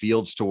going to have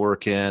fields to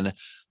work in.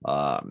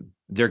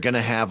 They're going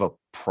to have a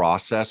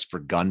process for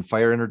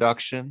gunfire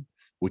introduction,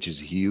 which is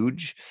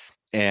huge.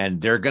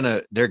 And they're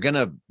going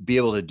to be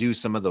able to do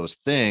some of those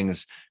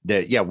things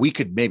that, yeah, we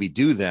could maybe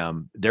do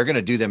them. They're going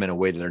to do them in a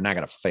way that they're not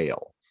going to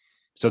fail.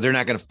 So they're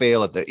not going to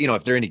fail at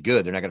if they're any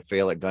good, they're not going to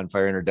fail at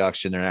gunfire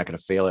introduction. They're not going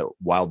to fail at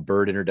wild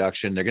bird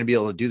introduction. They're going to be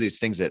able to do these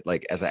things that,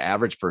 like, as an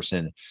average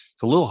person,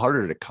 it's a little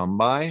harder to come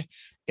by.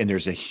 And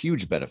there's a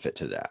huge benefit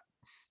to that.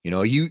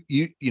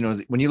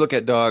 When you look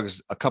at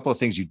dogs, a couple of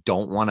things you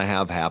don't want to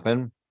have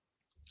happen.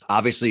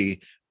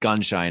 Obviously,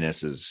 gun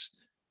shyness is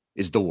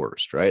the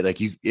worst, right? Like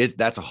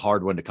that's a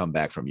hard one to come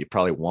back from. You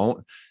probably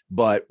won't,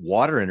 but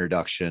water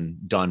introduction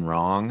done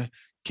wrong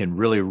can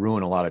really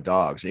ruin a lot of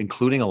dogs,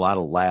 including a lot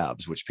of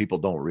labs, which people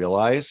don't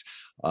realize.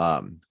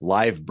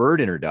 Live bird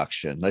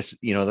introduction. Let's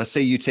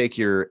say you take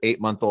your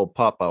 8-month-old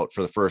pup out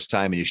for the first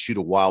time and you shoot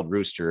a wild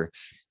rooster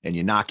and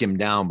you knock him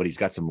down, but he's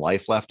got some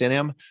life left in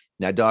him.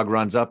 That dog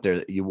runs up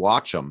there. You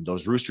watch them.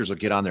 Those roosters will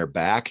get on their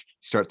back,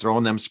 start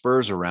throwing them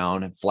spurs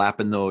around and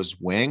flapping those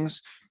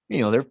wings.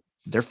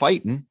 They're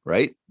fighting,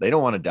 right? They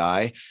don't want to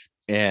die.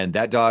 And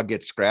that dog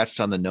gets scratched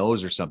on the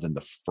nose or something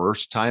the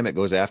first time it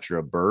goes after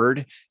a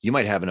bird, you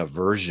might have an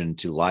aversion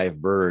to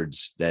live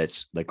birds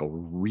that's like a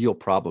real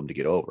problem to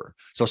get over.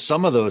 So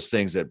some of those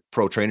things that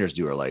pro trainers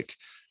do are like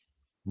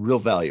real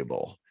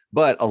valuable.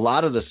 But a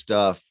lot of the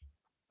stuff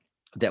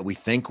that we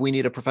think we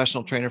need a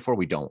professional trainer for,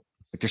 we don't.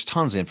 Like there's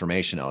tons of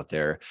information out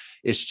there.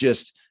 It's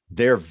just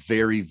they're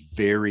very,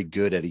 very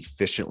good at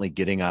efficiently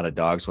getting out of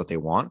dogs what they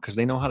want because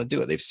they know how to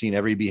do it. They've seen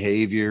every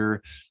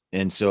behavior.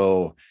 And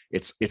so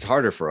it's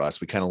harder for us.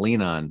 We kind of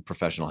lean on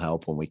professional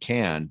help when we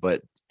can,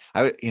 but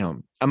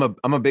I'm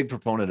a big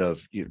proponent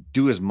of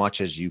do as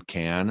much as you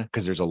can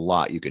because there's a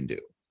lot you can do.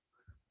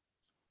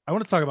 I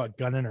want to talk about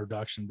gun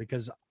introduction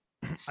because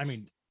I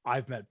mean,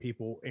 I've met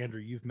people, Andrew,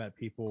 you've met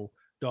people,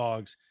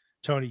 dogs,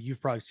 Tony,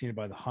 you've probably seen it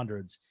by the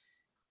hundreds.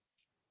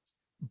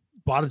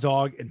 Bought a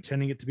dog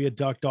intending it to be a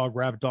duck dog,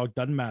 rabbit dog,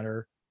 doesn't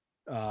matter.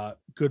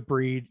 Good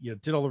breed,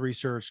 did all the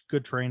research,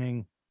 good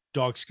training,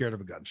 dog scared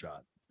of a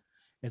gunshot.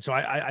 And so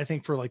I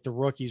think for like the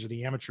rookies or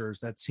the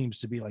amateurs, that seems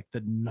to be like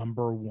the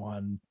number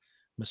one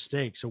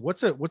mistake. So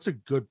what's a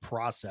good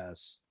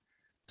process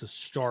to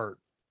start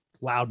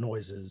loud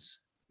noises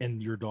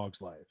in your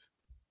dog's life?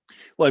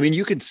 Well, I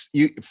mean,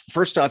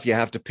 first off, you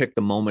have to pick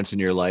the moments in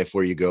your life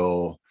where you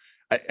go.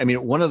 I mean,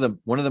 one of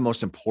the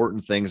most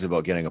important things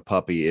about getting a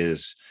puppy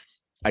is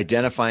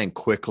identifying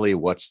quickly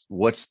what's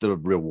the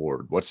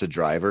reward, what's the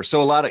driver.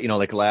 So a lot of,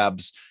 like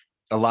labs,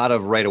 a lot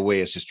of right away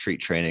is just treat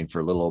training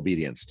for little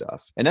obedience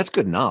stuff. And that's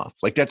good enough.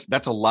 Like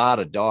that's a lot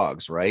of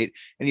dogs, right?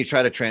 And you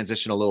try to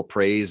transition a little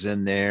praise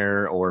in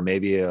there or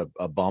maybe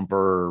a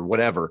bumper or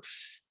whatever.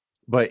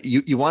 But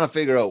you want to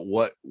figure out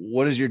what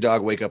does your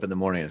dog wake up in the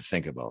morning and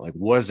think about? Like,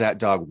 what does that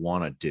dog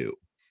want to do?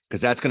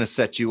 Because that's going to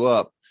set you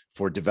up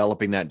for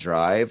developing that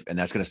drive. And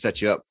that's going to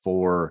set you up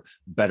for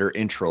better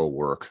intro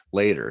work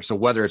later. So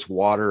whether it's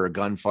water or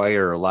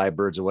gunfire or live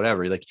birds or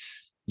whatever, like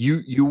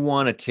you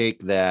want to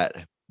take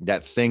that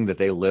thing that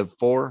they live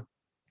for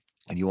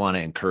and you want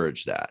to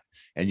encourage that.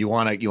 And you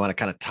want to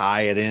kind of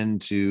tie it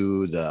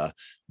into the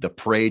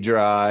prey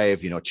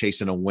drive,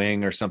 chasing a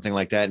wing or something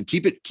like that and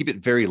keep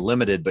it very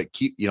limited, but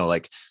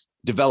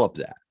develop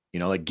that,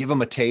 like give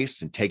them a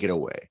taste and take it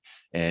away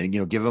and,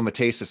 give them a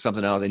taste of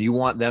something else. And you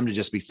want them to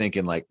just be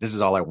thinking like, this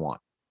is all I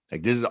want.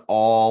 Like, this is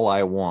all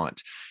I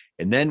want.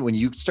 And then when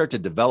you start to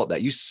develop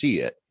that, you see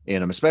it in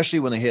them, especially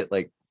when they hit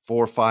like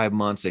 4 or 5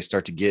 months, they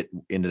start to get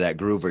into that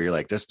groove where you're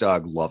like, this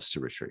dog loves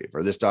to retrieve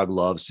or this dog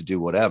loves to do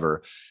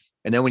whatever.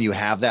 And then when you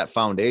have that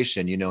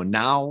foundation,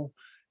 now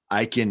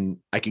I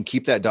can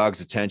keep that dog's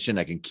attention.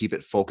 I can keep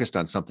it focused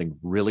on something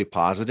really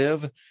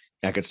positive.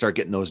 I can start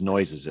getting those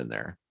noises in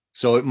there.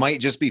 So it might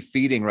just be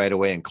feeding right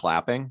away and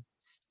clapping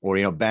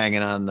or,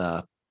 banging on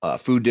the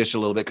food dish a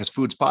little bit because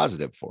food's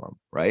positive for them.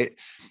 Right.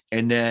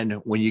 And then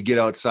when you get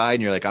outside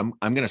and you're like, I'm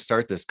going to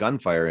start this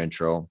gunfire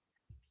intro.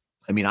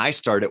 I mean, I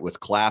start it with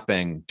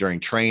clapping during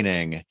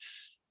training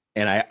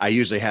and I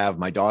usually have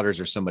my daughters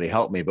or somebody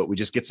help me, but we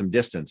just get some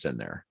distance in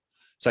there.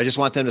 So I just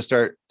want them to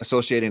start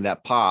associating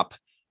that pop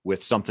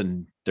with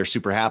something they're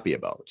super happy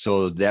about.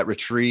 So that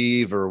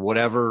retrieve or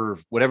whatever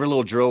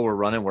little drill we're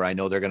running where I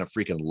know they're going to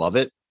freaking love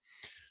it,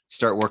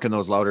 start working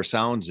those louder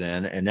sounds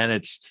in. And then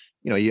it's,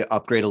 you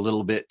upgrade a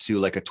little bit to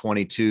like a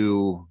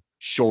 22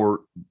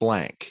 short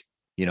blank,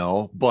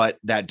 but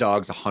that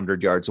dog's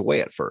 100 yards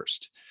away at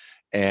first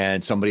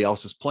and somebody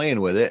else is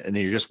playing with it. And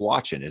then you're just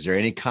watching. Is there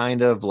any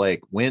kind of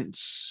like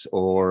wince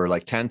or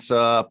like tense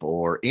up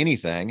or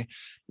anything?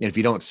 And if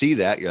you don't see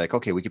that, you're like,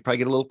 okay, we could probably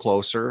get a little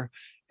closer.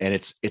 And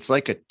it's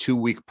like a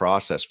 2-week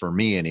process for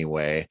me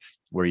anyway,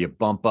 where you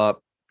bump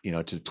up,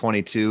 to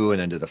 22 and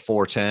then to the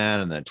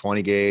 410 and then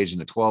 20 gauge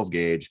and the 12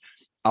 gauge,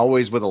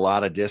 always with a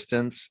lot of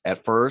distance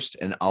at first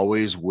and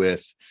always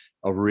with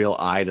a real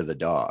eye to the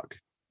dog.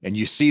 And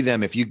you see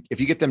them, if you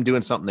get them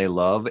doing something they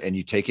love and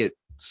you take it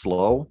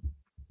slow,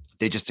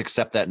 they just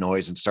accept that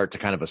noise and start to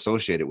kind of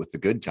associate it with the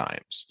good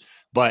times.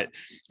 But,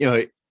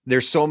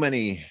 there's so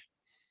many,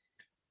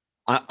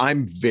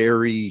 I'm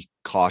very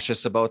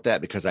cautious about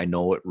that because I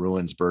know it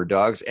ruins bird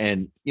dogs.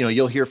 And,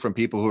 you'll hear from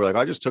people who are like,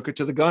 I just took it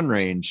to the gun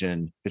range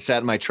and it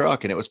sat in my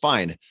truck and it was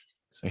fine.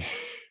 Like,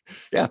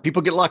 yeah,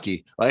 people get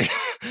lucky. Like,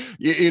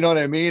 you know what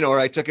I mean? Or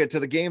I took it to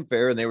the game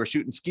fair and they were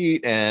shooting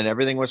skeet and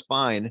everything was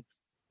fine.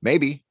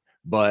 Maybe,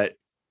 but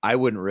I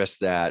wouldn't risk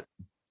that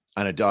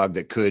on a dog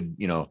that could,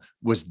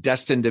 was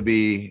destined to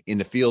be in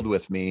the field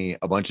with me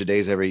a bunch of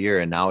days every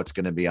year. And now it's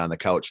going to be on the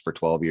couch for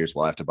 12 years.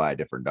 We'll have to buy a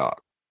different dog.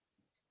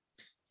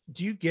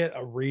 Do you get a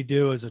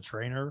redo as a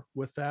trainer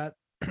with that?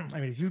 I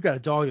mean, if you've got a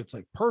dog that's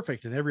like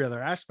perfect in every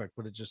other aspect,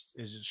 but it just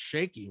is just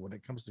shaky when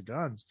it comes to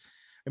guns.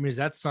 I mean, is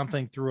that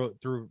something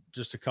through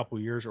just a couple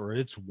of years, or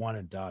it's one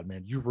and done,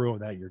 man? You ruin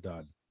that, you're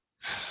done.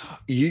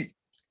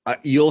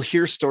 You'll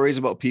hear stories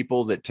about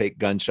people that take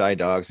gun shy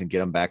dogs and get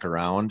them back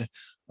around.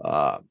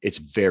 It's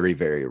very,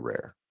 very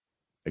rare,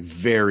 like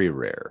very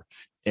rare.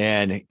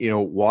 And,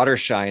 water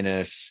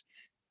shyness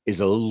is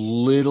a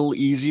little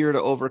easier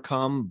to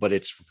overcome, but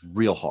it's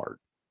real hard.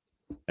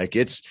 Like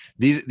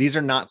these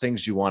are not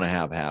things you want to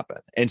have happen.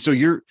 And so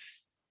you're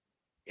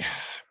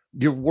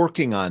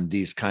working on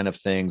these kind of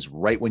things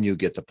right when you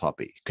get the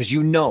puppy. Cause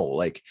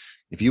like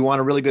if you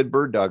want a really good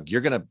bird dog, you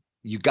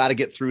got to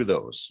get through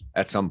those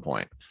at some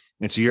point.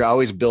 And so you're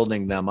always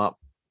building them up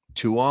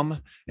to them,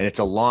 and it's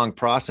a long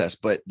process,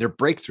 but they're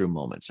breakthrough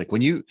moments. Like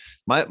when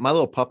my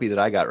little puppy that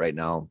I got right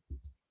now,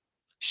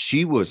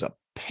 she was a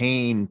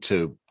pain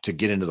to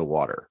get into the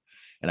water.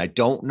 And I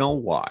don't know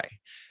why,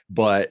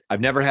 but I've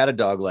never had a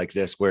dog like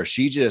this where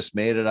she just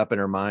made it up in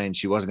her mind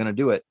she wasn't going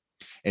to do it.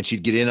 And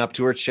she'd get in up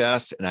to her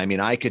chest. And I mean,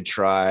 I could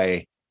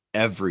try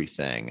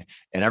everything.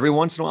 And every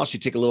once in a while,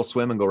 she'd take a little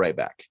swim and go right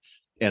back.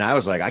 And I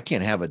was like, I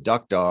can't have a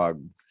duck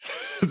dog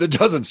that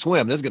doesn't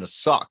swim. This is going to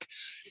suck.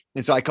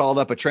 And so I called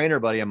up a trainer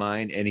buddy of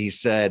mine, and he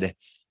said,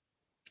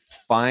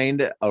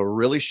 find a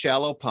really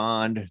shallow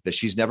pond that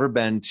she's never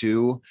been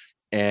to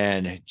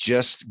and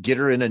just get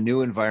her in a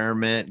new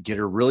environment, get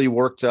her really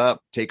worked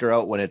up, take her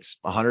out when it's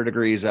 100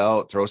 degrees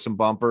out, throw some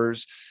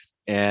bumpers.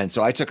 And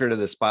so I took her to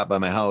the spot by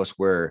my house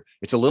where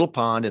it's a little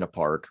pond in a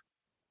park.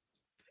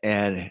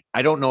 And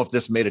I don't know if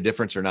this made a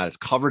difference or not. It's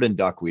covered in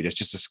duckweed. It's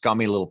just a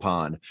scummy little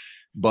pond,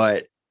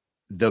 but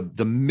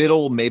the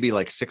middle, maybe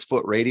like 6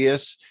 foot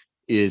radius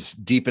is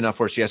deep enough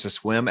where she has to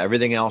swim.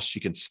 Everything else she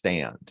can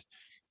stand.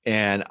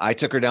 And I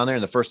took her down there.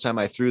 And the first time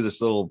I threw this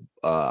little,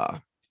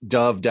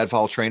 Dove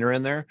deadfall trainer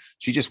in there,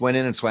 she just went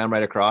in and swam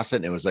right across it.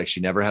 And it was like, she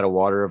never had a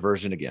water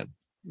aversion again.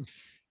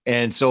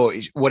 And so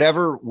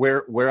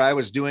where I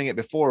was doing it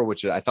before,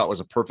 which I thought was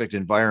a perfect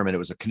environment, it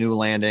was a canoe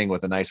landing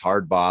with a nice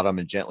hard bottom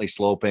and gently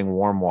sloping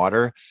warm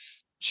water.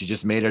 She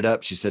just made it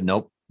up. She said,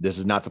 nope, this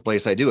is not the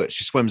place I do it.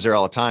 She swims there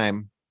all the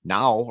time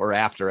now, or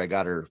after I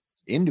got her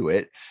into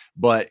it.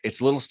 But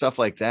it's little stuff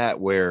like that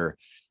where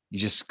you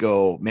just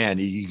go, man,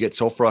 you get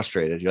so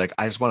frustrated. You're like,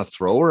 I just want to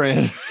throw her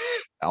in.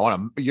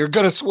 You're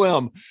going to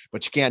swim,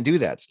 but you can't do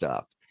that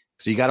stuff.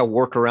 So you got to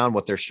work around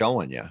what they're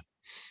showing you.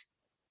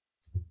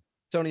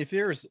 Tony, if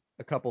there's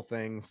a couple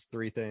things,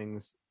 3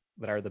 things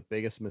that are the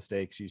biggest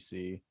mistakes you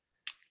see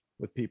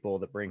with people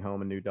that bring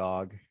home a new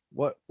dog,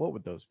 what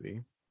would those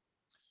be?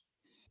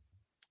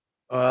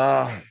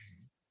 I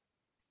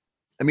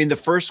mean, the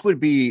first would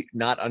be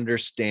not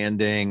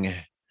understanding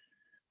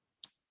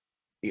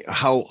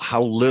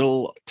how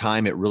little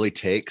time it really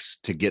takes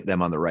to get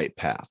them on the right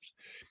path.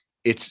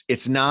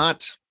 It's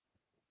not,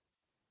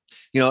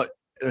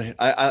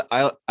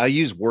 I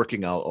use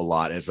working out a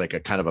lot as like a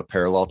kind of a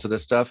parallel to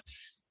this stuff.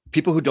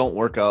 People who don't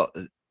work out,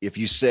 if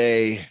you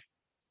say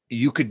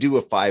you could do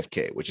a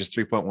 5K, which is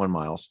 3.1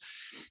 miles,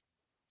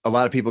 a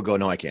lot of people go,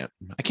 no, I can't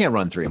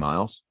run 3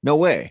 miles. No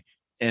way.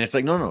 And it's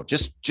like, no,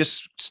 just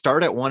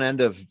start at one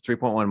end of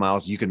 3.1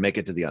 miles. You can make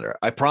it to the other.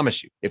 I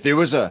promise you, if there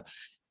was a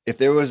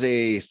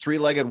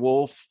 3-legged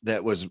wolf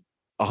that was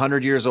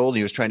 100 years old and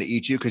he was trying to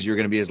eat you because you're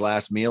going to be his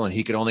last meal and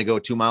he could only go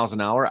 2 miles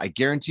an hour, I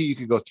guarantee you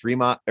could go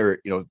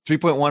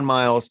 3.1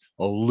 miles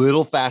a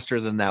little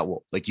faster than that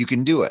wolf. Like, you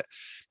can do it.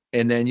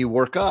 And then you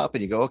work up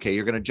and you go, okay,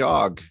 you're going to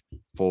jog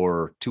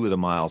for 2 of the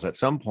miles at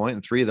some point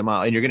and 3 of the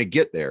mile, and you're going to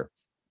get there.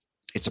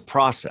 It's a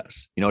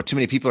process. Too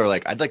many people are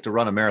like, I'd like to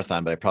run a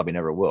marathon, but I probably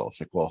never will. It's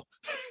like, well,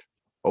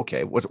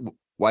 okay,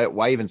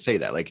 why even say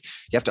that? Like,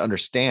 you have to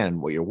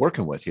understand what you're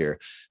working with here.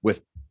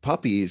 With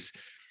puppies,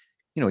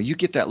 you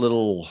get that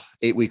little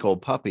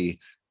 8-week-old puppy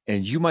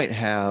and you might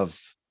have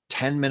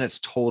 10 minutes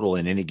total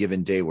in any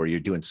given day where you're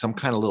doing some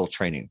kind of little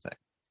training thing,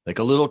 like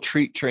a little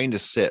treat train to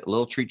sit, a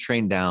little treat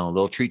train down, a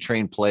little treat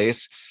train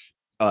place,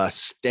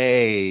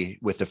 stay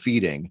with the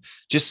feeding,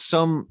 just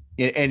some.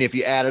 And if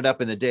you add it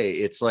up in the day,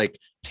 it's like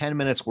 10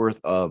 minutes worth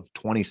of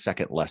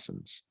 20-second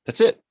lessons.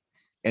 That's it.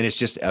 And it's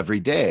just every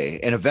day.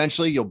 And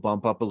eventually you'll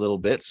bump up a little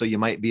bit. So you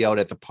might be out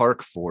at the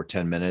park for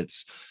 10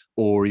 minutes,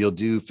 or you'll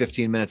do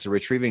 15 minutes of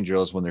retrieving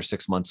drills when they're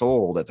 6 months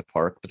old at the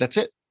park, but that's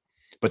it.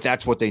 But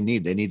that's what they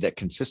need. They need that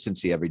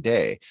consistency every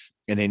day,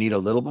 and they need a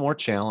little bit more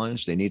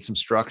challenge. They need some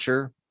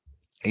structure,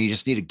 and you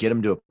just need to get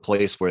them to a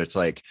place where it's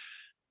like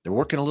they're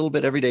working a little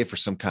bit every day for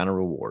some kind of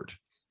reward.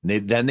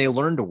 And then they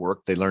learn to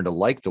work. They learn to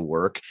like the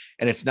work.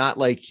 And it's not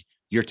like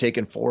you're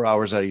taking 4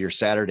 hours out of your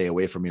Saturday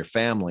away from your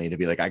family to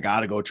be like, I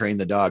got to go train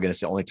the dog, and it's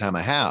the only time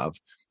I have.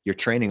 You're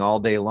training all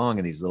day long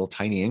in these little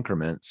tiny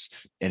increments,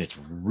 and it's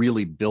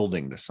really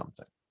building to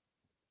something.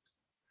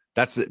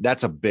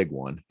 That's a big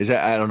one.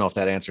 I don't know if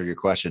that answered your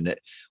question. That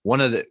one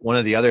of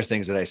the other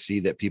things that I see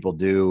that people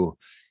do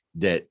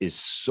that is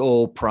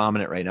so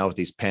prominent right now with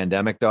these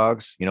pandemic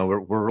dogs. You know,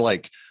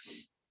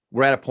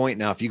 we're at a point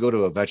now, if you go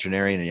to a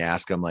veterinarian and you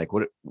ask them like,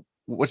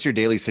 what's your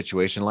daily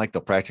situation like?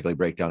 They'll practically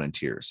break down in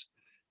tears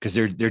because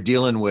they're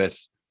dealing with,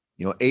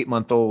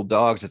 8-month-old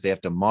dogs that they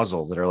have to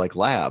muzzle that are like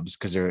labs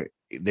because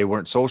they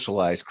weren't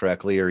socialized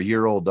correctly, or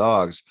year-old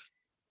dogs.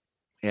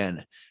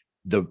 And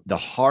the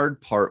hard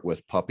part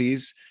with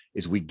puppies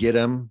is we get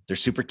them, they're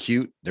super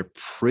cute. They're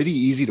pretty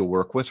easy to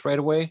work with right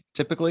away,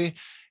 typically.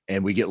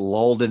 And we get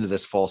lulled into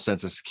this false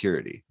sense of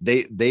security.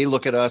 They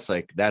look at us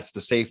like that's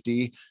the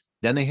safety.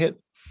 Then they hit,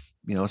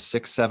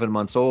 6-7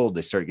 months old.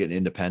 They start getting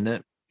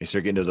independent. They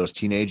start getting to those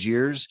teenage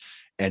years.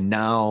 And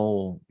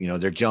now,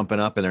 they're jumping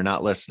up and they're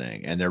not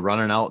listening, and they're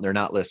running out and they're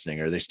not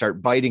listening, or they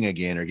start biting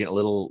again or getting a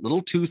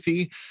little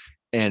toothy.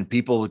 And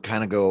people would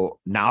kind of go,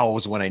 now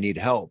is when I need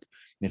help.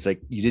 And it's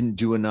like, you didn't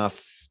do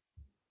enough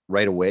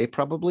right away,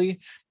 probably.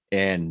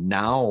 And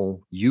now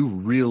you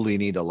really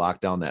need to lock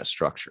down that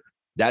structure.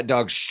 That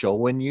dog's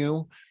showing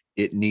you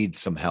it needs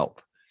some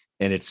help.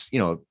 And it's,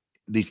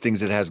 these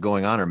things it has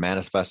going on are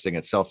manifesting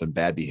itself in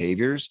bad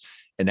behaviors.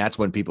 And that's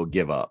when people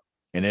give up.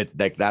 And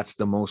that's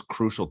the most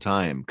crucial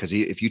time. Because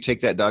if you take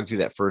that dog through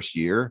that first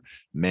year,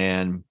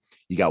 man,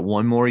 you got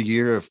one more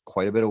year of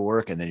quite a bit of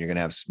work, and then you're going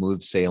to have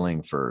smooth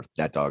sailing for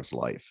that dog's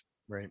life.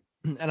 Right.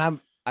 And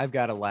I've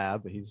got a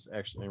lab. He's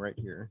actually right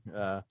here.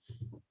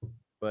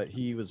 But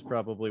he was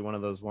probably one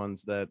of those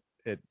ones that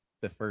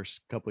the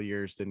first couple of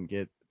years didn't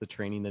get the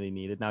training that he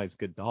needed. Now he's a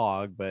good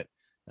dog, but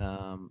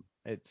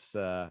it's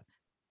some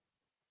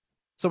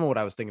of what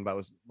I was thinking about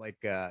was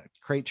like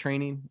crate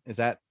training. Is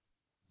that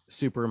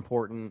super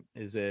important?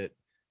 Is it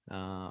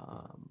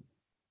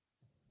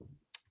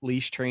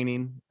leash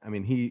training? I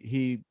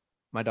mean,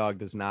 my dog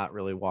does not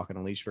really walk on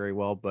a leash very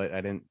well, but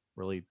I didn't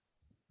really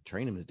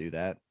train him to do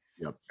that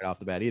right off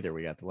the bat either.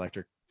 We got the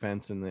electric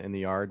fence in the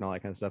yard and all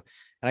that kind of stuff.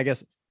 And I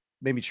guess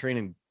maybe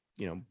training,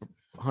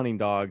 hunting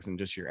dogs and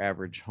just your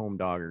average home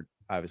dog are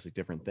obviously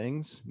different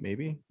things.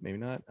 Maybe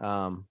not.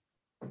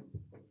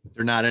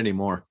 They're not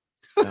anymore.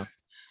 No.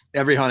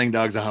 Every hunting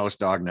dog's a house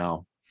dog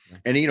now.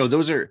 And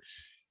those are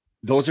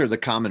the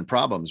common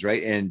problems,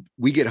 right? And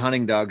we get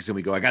hunting dogs and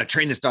we go, I got to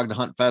train this dog to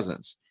hunt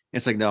pheasants.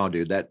 It's like, no,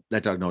 dude, that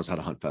dog knows how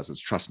to hunt pheasants.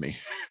 Trust me.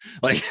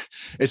 Like,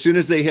 as soon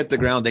as they hit the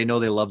ground, they know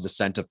they love the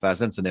scent of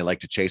pheasants and they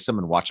like to chase them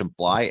and watch them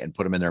fly and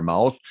put them in their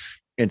mouth.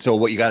 And so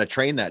what you got to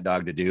train that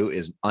dog to do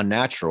is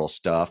unnatural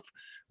stuff,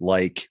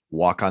 like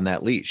walk on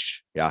that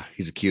leash. Yeah,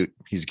 he's a cute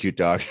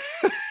dog.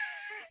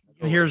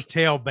 And here's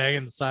tail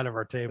banging the side of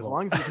our table.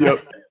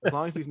 As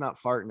long as he's not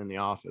farting in the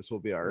office, we'll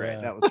be all right.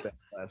 Yeah. That was bad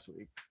last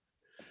week.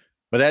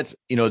 But that's,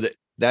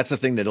 that's the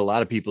thing that a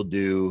lot of people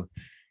do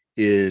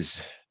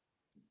is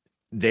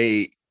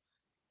we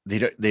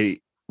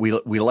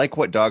like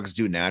what dogs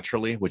do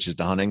naturally, which is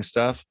the hunting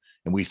stuff.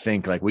 And we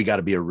think like we got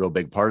to be a real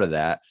big part of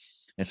that.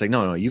 And it's like,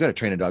 no, you got to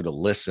train a dog to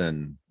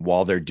listen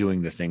while they're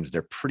doing the things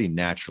they're pretty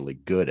naturally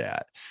good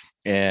at.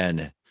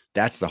 And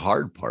that's the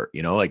hard part,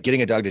 like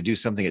getting a dog to do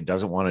something it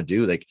doesn't want to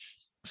do, like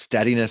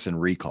steadiness and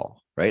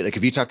recall, right? Like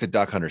if you talk to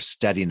duck hunters,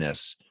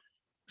 steadiness,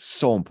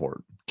 so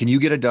important. Can you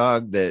get a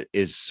dog that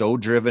is so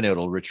driven,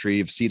 it'll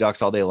retrieve sea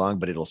ducks all day long,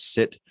 but it'll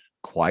sit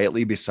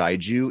quietly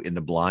beside you in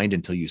the blind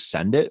until you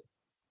send it?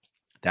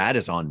 That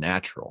is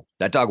unnatural.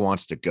 That dog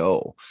wants to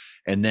go.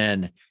 And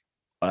then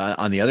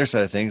on the other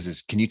side of things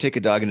is, can you take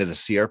a dog into the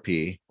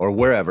CRP or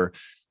wherever,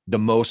 the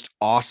most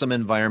awesome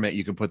environment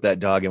you can put that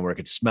dog in, where it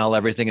could smell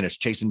everything and it's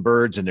chasing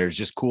birds and there's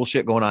just cool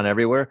shit going on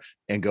everywhere,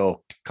 and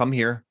go, come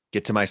here,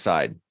 get to my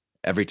side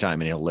every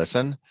time. And he'll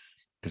listen,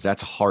 because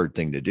that's a hard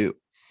thing to do.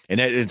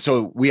 And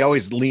so we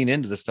always lean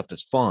into the stuff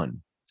that's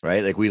fun,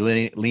 right? Like we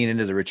lean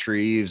into the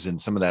retrieves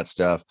and some of that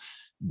stuff,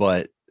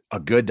 but a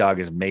good dog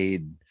is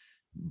made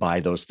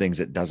by those things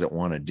it doesn't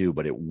want to do,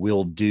 but it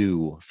will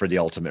do for the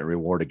ultimate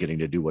reward of getting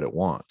to do what it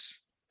wants.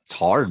 It's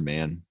hard,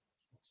 man.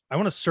 I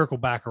want to circle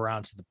back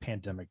around to the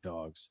pandemic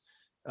dogs.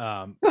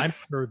 I'm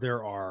sure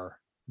there are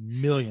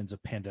millions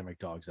of pandemic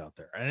dogs out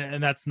there,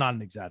 and that's not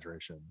an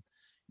exaggeration.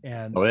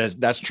 And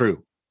that's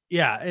true.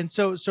 Yeah. And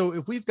so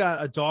if we've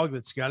got a dog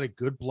that's got a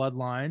good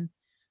bloodline,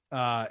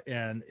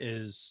 and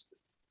is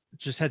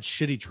just had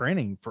shitty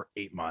training for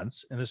 8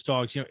 months, and this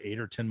dog's, 8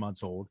 or 10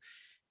 months old,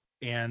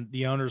 and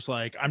the owner's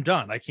like, I'm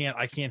done. I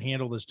can't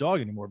handle this dog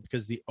anymore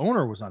because the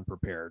owner was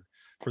unprepared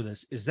for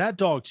this. Is that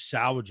dog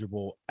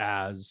salvageable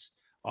as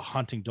a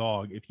hunting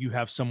dog if you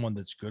have someone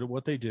that's good at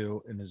what they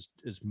do and is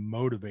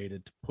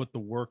motivated to put the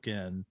work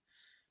in?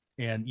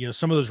 And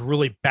some of those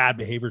really bad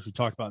behaviors we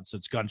talked about, so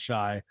it's gun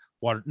shy,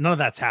 water, none of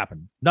that's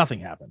happened. Nothing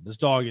happened. This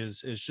dog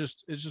is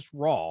just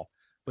raw,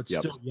 but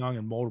still young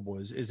and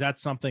moldable. Is that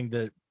something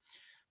that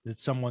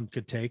someone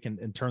could take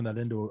and turn that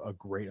into a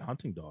great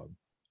hunting dog?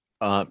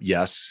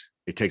 Yes,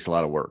 it takes a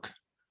lot of work,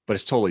 but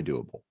it's totally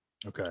doable.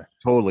 Okay.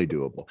 Totally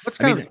doable. What's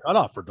kind of the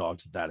cutoff for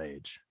dogs at that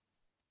age?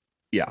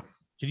 Yeah.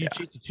 Could you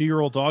teach a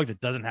 2-year-old dog that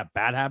doesn't have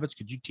bad habits?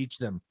 Could you teach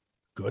them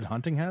good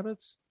hunting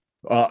habits?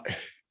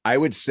 I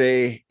would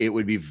say it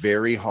would be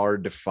very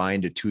hard to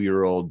find a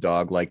 2-year-old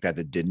dog like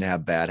that didn't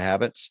have bad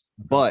habits.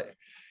 But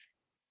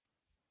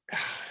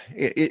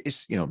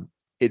it's,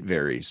 it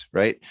varies,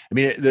 right? I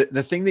mean,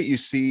 the thing that you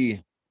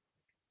see,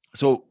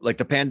 so like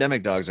the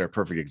pandemic dogs are a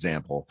perfect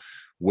example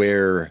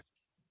where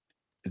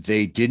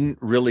they didn't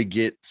really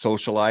get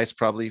socialized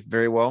probably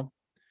very well.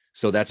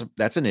 So that's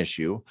an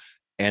issue.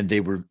 And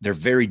they're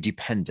very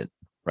dependent,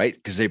 right?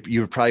 Because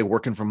you were probably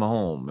working from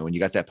home. And when you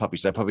got that puppy,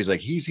 so that puppy's like,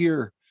 he's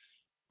here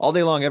all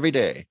day long, every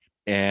day.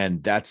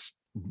 And that's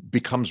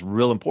becomes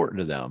real important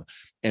to them.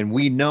 And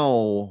we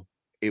know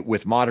it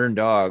with modern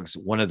dogs,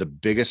 one of the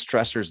biggest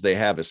stressors they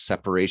have is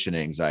separation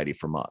anxiety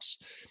from us.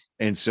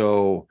 And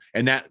so,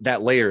 and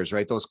that layers,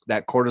 right?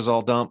 That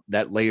cortisol dump,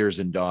 that layers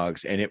in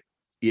dogs. And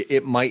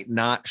it might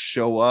not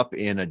show up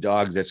in a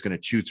dog that's going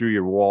to chew through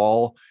your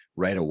wall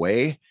right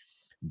away,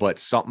 but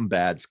something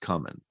bad's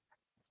coming.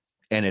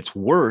 And it's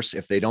worse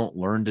if they don't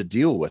learn to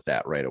deal with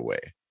that right away.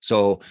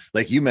 So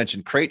like you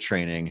mentioned crate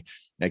training,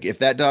 like if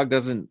that dog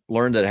doesn't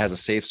learn that it has a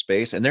safe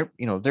space, and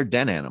they're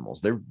den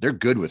animals, they're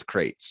good with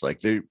crates.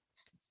 Like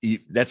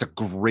that's a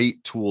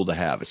great tool to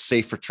have. It's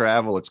safe for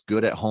travel. It's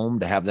good at home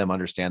to have them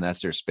understand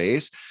that's their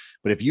space.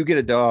 But if you get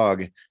a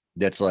dog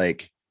that's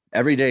like,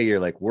 every day you're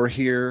like, we're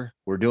here,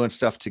 we're doing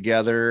stuff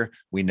together,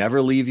 we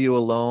never leave you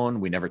alone,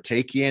 we never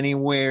take you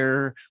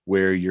anywhere,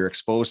 where you're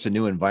exposed to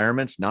new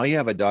environments. Now you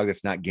have a dog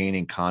that's not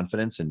gaining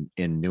confidence in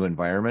new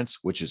environments,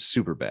 which is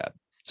super bad.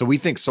 So we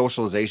think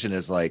socialization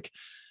is like,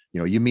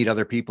 you meet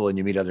other people and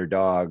you meet other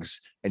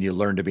dogs and you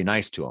learn to be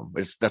nice to them.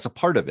 That's a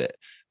part of it.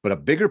 But a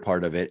bigger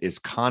part of it is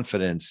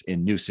confidence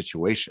in new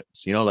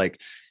situations. Like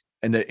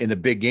in the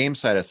big game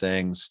side of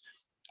things,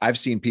 I've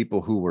seen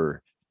people who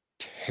were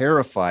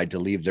terrified to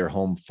leave their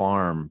home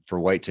farm for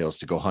whitetails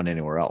to go hunt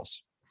anywhere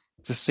else.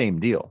 It's the same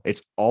deal.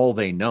 It's all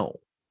they know.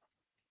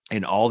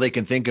 And all they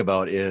can think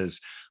about is,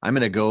 I'm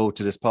going to go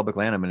to this public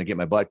land. I'm going to get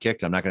my butt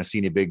kicked. I'm not going to see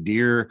any big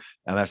deer.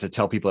 I'm going to have to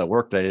tell people at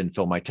work that I didn't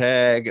fill my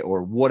tag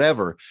or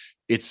whatever.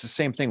 It's the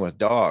same thing with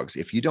dogs.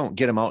 If you don't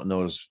get them out in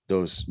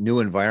those new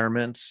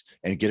environments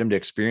and get them to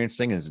experience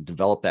things and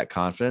develop that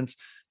confidence,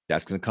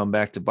 that's going to come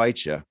back to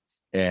bite you.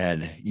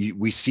 And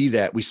we see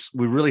that we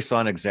really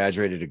saw an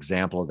exaggerated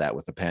example of that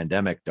with the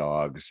pandemic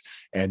dogs,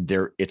 and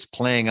it's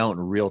playing out in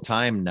real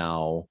time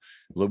now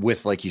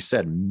with, like you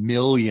said,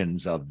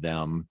 millions of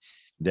them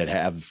that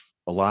have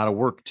a lot of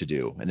work to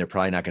do, and they're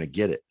probably not going to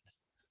get it.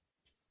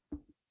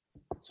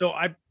 So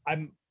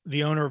I'm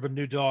the owner of a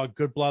new dog,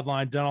 good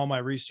bloodline, done all my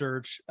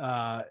research.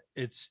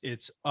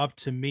 It's up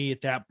to me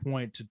at that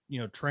point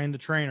to, train the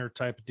trainer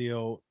type of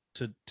deal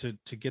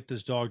to get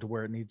this dog to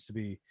where it needs to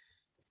be.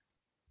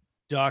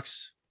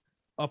 Ducks,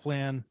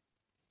 upland,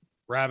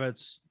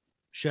 rabbits,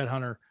 shed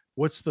hunter.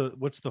 What's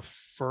the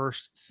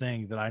first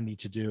thing that I need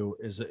to do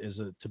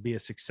to be a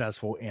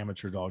successful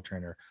amateur dog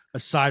trainer,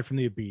 aside from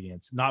the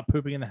obedience, not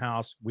pooping in the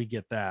house? We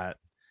get that,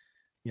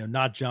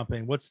 not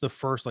jumping. What's the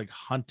first like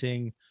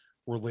hunting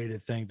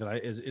related thing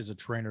that is a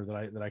trainer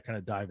that I kind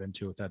of dive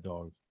into with that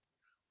dog?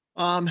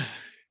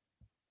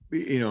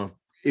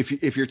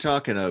 If you're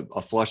talking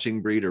a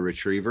Flushing breed or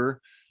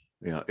retriever,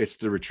 it's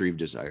the retrieve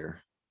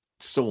desire.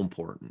 It's so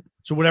important.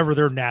 So whatever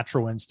their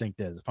natural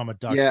instinct is. If I'm a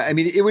duck, yeah, I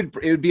mean, it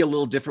would be a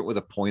little different with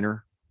a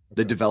pointer.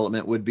 The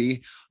development would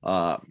be,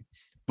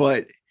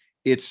 but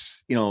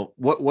it's,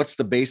 what's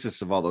the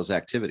basis of all those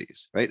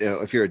activities, right?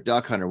 If you're a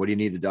duck hunter, what do you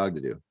need the dog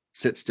to do?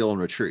 Sit still and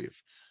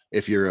retrieve.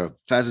 If you're a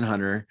pheasant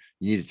hunter,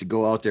 you need to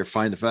go out there,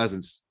 find the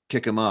pheasants,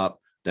 kick them up,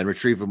 then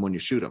retrieve them when you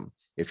shoot them.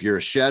 If you're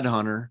a shed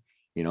hunter,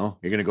 you're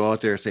going to go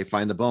out there, say,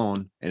 find the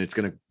bone, and it's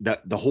going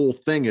to, the whole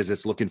thing is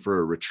it's looking for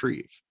a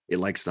retrieve. It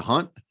likes to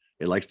hunt.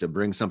 It likes to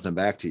bring something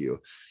back to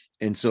you.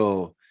 And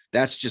so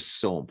that's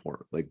just so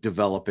important, like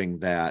developing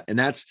that. And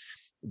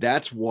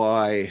that's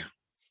why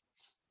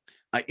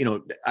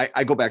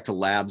I go back to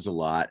labs a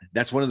lot.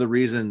 That's one of the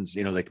reasons,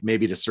 like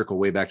maybe to circle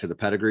way back to the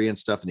pedigree and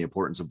stuff and the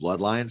importance of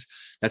bloodlines.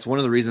 That's one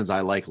of the reasons I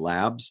like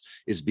labs,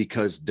 is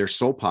because they're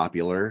so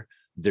popular.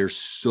 There's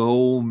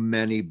so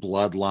many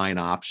bloodline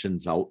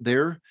options out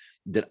there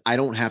that I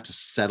don't have to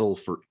settle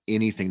for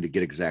anything to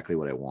get exactly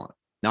what I want.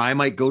 Now I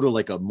might go to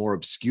like a more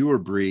obscure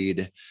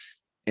breed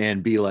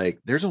and be like,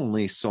 there's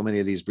only so many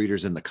of these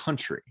breeders in the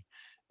country.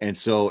 And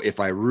so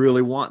if I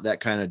really want that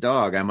kind of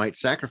dog, I might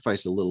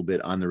sacrifice a little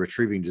bit on the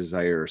retrieving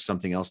desire or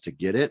something else to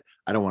get it.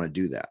 I don't want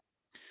to do that.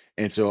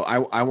 And so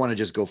I want to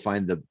just go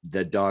find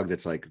the dog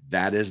that's like,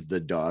 that is the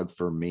dog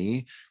for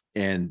me.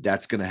 And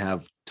that's going to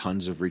have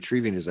tons of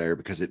retrieving desire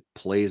because it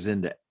plays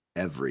into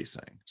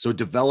everything. So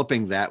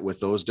developing that with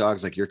those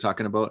dogs, like you're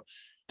talking about,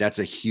 that's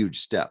a huge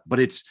step, but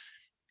it's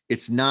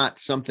not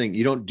something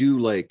you don't do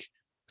like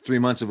 3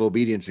 months of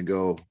obedience and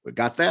go,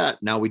 got that.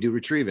 Now we do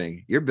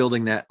retrieving. You're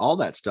building that. All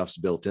that stuff's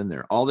built in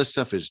there. All this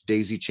stuff is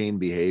daisy chain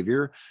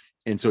behavior.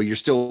 And so you're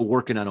still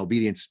working on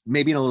obedience,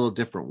 maybe in a little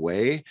different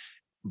way,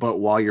 but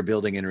while you're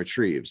building in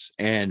retrieves,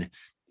 and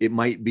it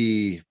might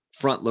be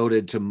front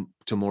loaded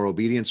to more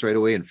obedience right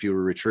away and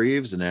fewer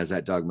retrieves. And as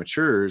that dog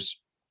matures,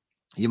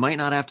 you might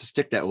not have to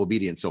stick that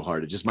obedience so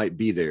hard. It just might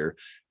be there.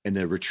 And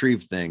the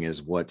retrieve thing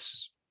is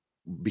what's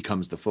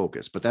becomes the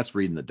focus, but that's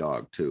reading the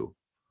dog too.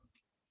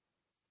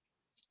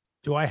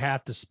 Do I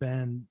have to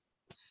spend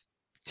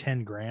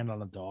 10 grand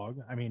on a dog.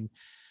 I mean,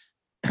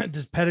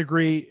 does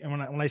pedigree, and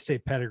when I say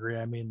pedigree,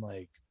 I mean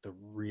like the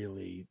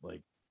really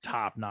like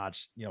top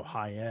notch,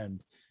 high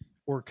end,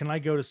 or can I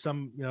go to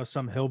some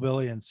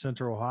hillbilly in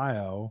Central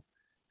Ohio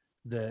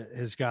that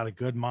has got a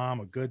good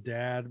mom, a good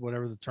dad,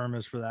 whatever the term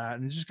is for that,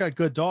 and just got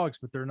good dogs,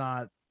 but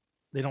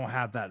they don't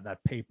have that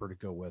paper to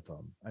go with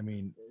them. I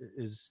mean,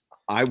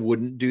 I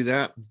wouldn't do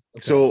that. Okay.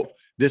 So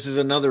this is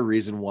another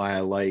reason why I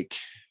like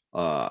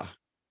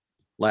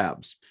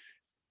labs.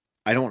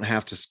 I don't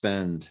have to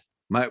spend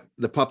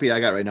the puppy I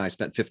got right now. I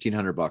spent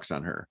 $1,500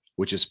 on her,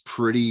 which is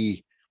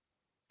pretty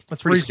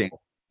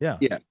reasonable. Yeah.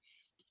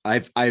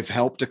 I've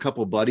helped a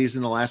couple buddies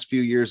in the last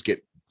few years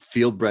get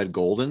field bred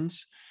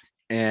Goldens,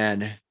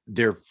 and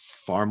they're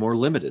far more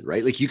limited,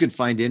 right? Like you can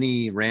find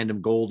any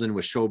random Golden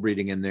with show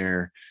breeding in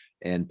there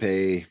and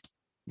pay,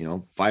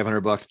 $500,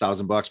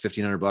 $1,000,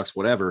 $1,500,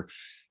 whatever.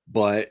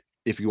 But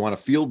if you want a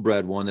field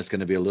bred one that's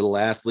going to be a little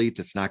athlete,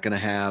 that's not going to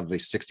have a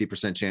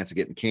 60% chance of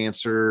getting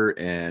cancer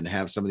and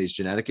have some of these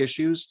genetic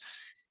issues,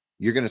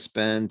 you're going to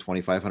spend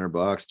 $2,500,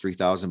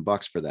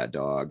 $3,000 for that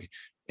dog.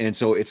 And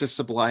so it's a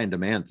supply and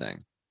demand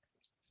thing.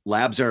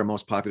 Labs are our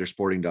most popular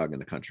sporting dog in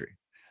the country.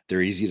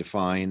 They're easy to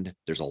find.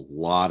 There's a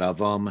lot of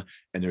them,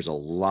 and there's a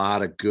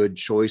lot of good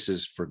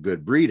choices for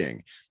good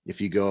breeding.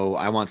 If you go,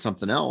 I want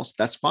something else,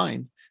 that's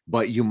fine,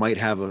 but you might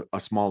have a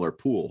smaller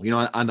pool.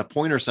 On the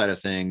pointer side of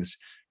things,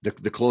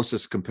 the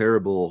closest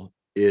comparable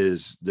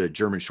is the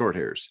German short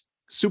hairs,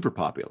 super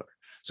popular.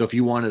 So if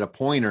you wanted a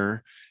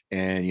pointer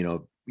and,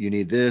 you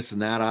need this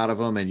and that out of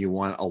them, and you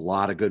want a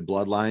lot of good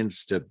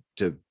bloodlines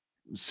to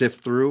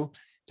sift through,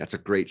 that's a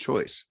great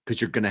choice because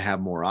you're going to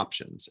have more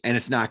options, and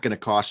it's not going to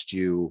cost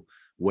you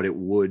what it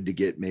would to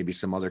get maybe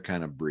some other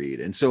kind of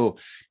breed. And so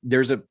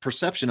there's a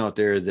perception out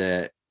there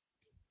that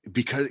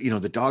because,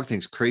 the dog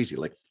thing's crazy,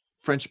 like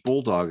French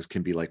bulldogs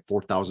can be like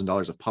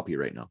 $4,000 a puppy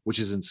right now, which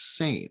is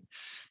insane.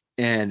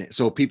 And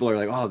so people are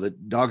like, oh, the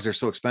dogs are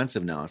so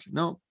expensive now. It's like,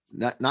 no,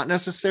 not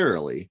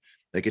necessarily.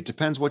 Like it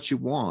depends what you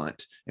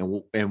want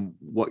and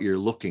what you're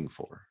looking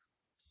for.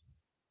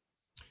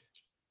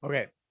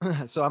 Okay.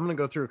 So I'm going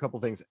to go through a couple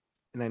things,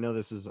 and I know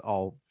this is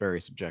all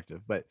very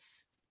subjective, but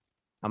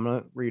I'm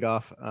going to read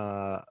off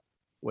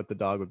what the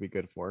dog would be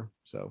good for.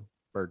 So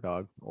bird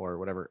dog or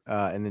whatever.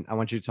 And then I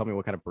want you to tell me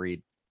what kind of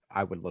breed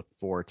I would look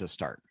for to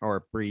start,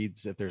 or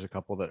breeds if there's a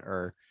couple that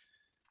are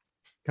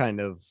kind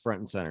of front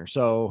and center.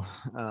 So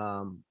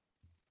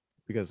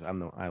because I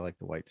like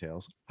the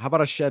whitetails. How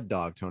about a shed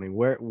dog, Tony?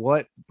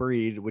 What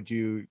breed would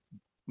you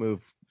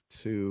move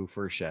to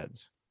for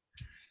sheds?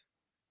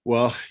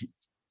 Well,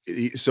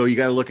 so you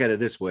got to look at it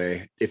this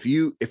way. If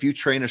you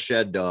train a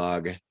shed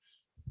dog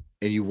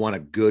and you want a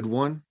good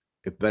one,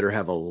 it better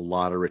have a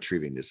lot of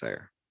retrieving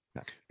desire,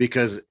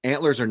 because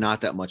antlers are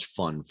not that much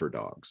fun for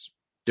dogs.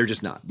 They're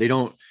just not. They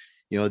don't,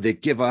 they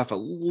give off a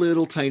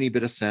little tiny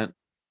bit of scent.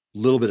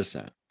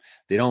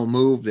 They don't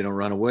move. They don't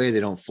run away. They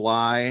don't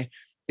fly.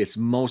 It's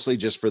mostly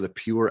just for the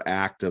pure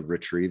act of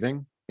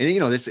retrieving. And,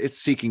 it's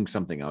seeking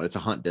something out. It's a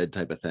hunt dead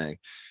type of thing,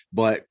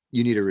 but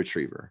you need a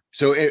retriever.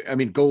 So,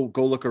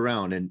 go look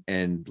around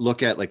and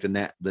look at like the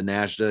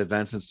NASDA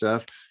events and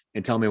stuff,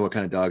 and tell me what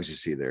kind of dogs you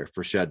see there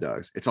for shed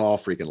dogs. It's all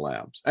freaking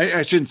labs.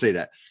 I shouldn't say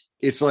that.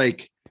 It's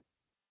like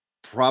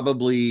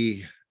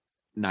probably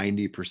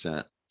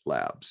 90%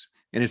 labs.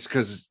 And it's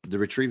because the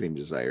retrieving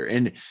desire.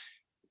 And,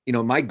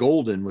 my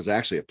Golden was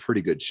actually a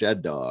pretty good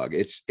shed dog.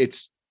 It's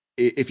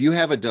if you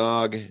have a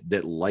dog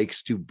that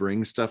likes to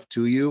bring stuff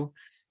to you,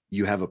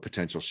 you have a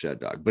potential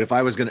shed dog. But if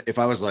I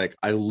was like,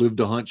 I live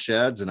to hunt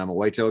sheds and I'm a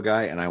whitetail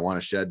guy and I want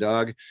a shed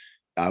dog,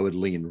 I would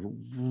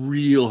lean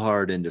real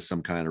hard into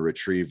some kind of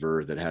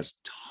retriever that has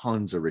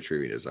tons of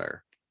retrieving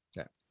desire.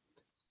 Okay.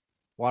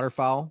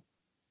 Waterfowl,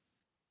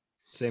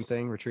 same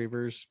thing,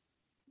 retrievers.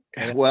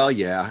 Well,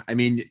 yeah.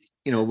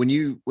 When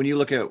you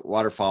look at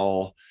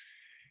waterfowl,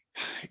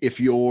 if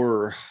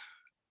you're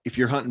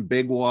hunting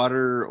big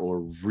water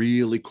or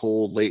really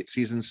cold late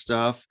season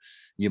stuff,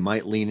 you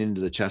might lean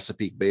into the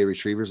Chesapeake Bay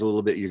retrievers a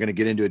little bit. You're going to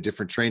get into a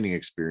different training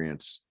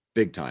experience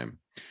big time.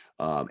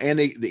 And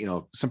they,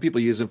 some people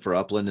use them for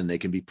upland and they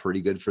can be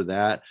pretty good for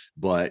that.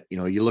 But,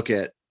 you look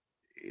at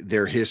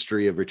their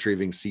history of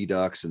retrieving sea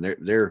ducks, and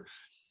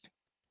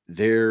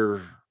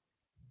they're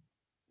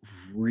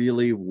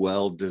really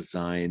well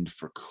designed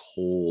for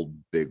cold,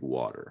 big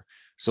water.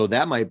 So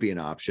that might be an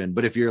option.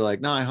 But if you're like,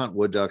 no, I hunt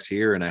wood ducks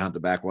here and I hunt the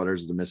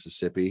backwaters of the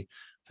Mississippi,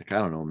 it's like,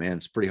 I don't know, man,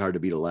 it's pretty hard to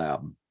beat a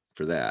lab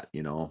for that.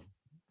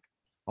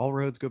 All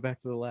roads go back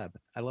to the lab.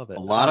 I love it. A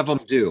lot of them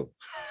do,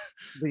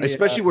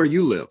 especially where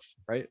you live.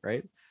 Right.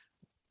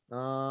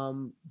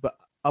 But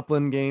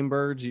upland game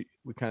birds,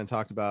 we kind of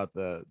talked about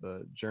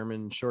the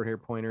German short hair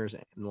pointers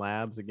and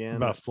labs again. What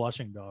about a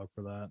flushing dog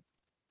for that?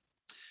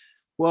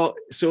 Well,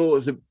 so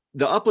the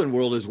upland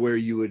world is where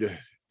you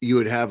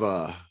would have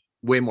a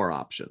way more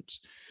options.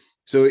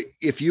 So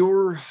if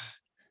you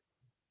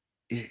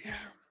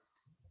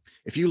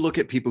look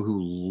at people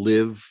who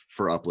live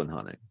for upland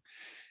hunting,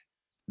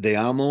 they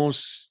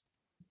almost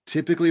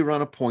typically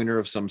run a pointer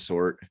of some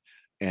sort,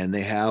 and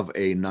they have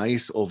a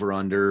nice over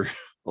under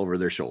over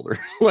their shoulder.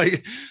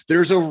 Like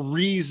there's a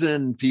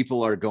reason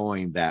people are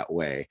going that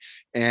way.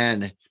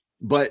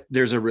 But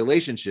there's a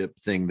relationship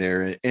thing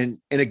there. And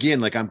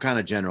again, like I'm kind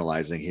of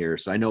generalizing here.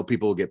 So I know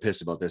people will get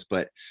pissed about this,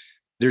 but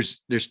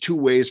there's two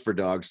ways for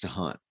dogs to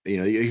hunt. You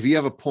know, if you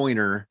have a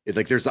pointer,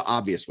 like there's the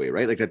obvious way,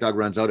 right? Like that dog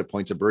runs out, it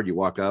points a bird, you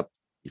walk up,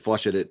 you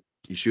flush at it,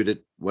 you shoot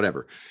it,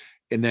 whatever.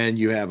 And then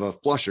you have a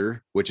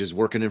flusher, which is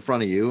working in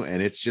front of you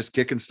and it's just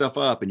kicking stuff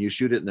up and you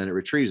shoot it and then it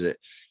retrieves it.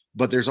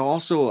 But there's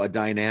also a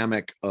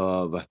dynamic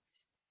of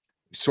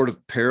sort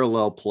of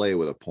parallel play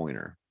with a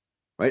pointer,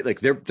 right? Like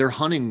they're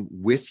hunting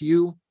with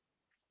you,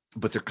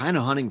 but they're kind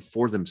of hunting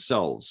for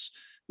themselves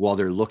while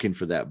they're looking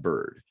for that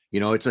bird. You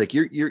know, it's like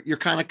you're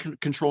kind of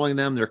controlling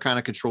them. They're kind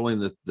of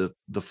controlling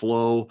the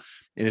flow,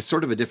 and it's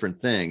sort of a different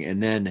thing.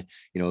 And then,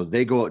 you know,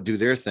 they go out, do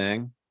their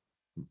thing,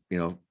 you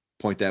know,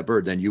 point that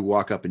bird, then you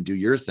walk up and do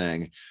your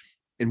thing.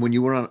 And when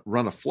you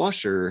run a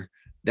flusher,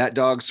 that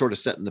dog's sort of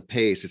setting the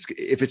pace.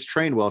 If it's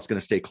trained well, it's going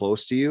to stay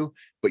close to you,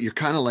 but you're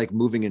kind of like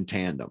moving in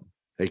tandem.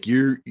 Like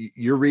you're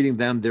reading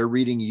them, they're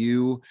reading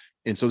you.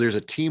 And so there's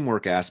a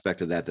teamwork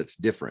aspect of that that's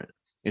different.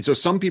 And so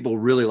some people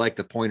really like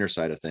the pointer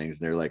side of things.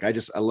 They're like, I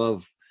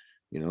love,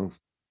 you know,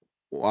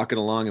 walking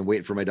along and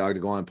waiting for my dog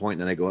to go on point,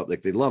 and then I go up.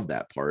 Like they love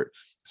that part.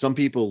 Some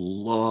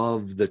people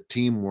love the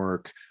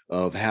teamwork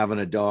of having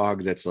a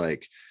dog that's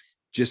like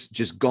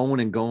just going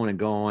and going and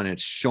going.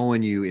 It's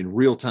showing you in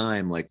real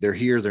time, like they're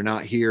here, they're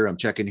not here. I'm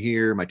checking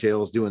here. My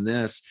tail's doing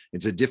this.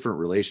 It's a different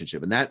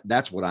relationship. And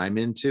that's what I'm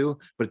into,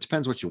 but it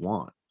depends what you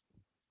want.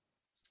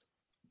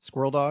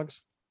 Squirrel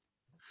dogs.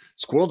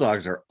 Squirrel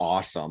dogs are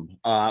awesome.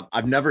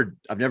 I've never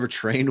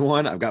trained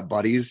one. I've got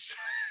buddies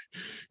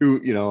who,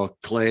 you know,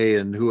 Clay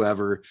and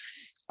whoever,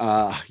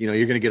 you know,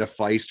 you're going to get a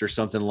feist or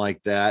something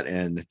like that.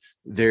 And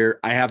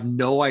I have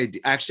no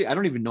idea. Actually, I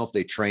don't even know if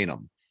they train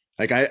them.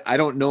 Like, I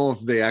don't know if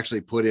they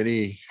actually put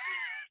any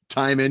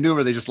time into him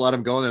or they just let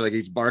him go. And they're like,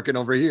 he's barking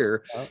over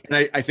here. Okay.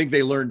 And I think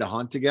they learn to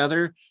hunt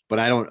together, but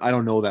I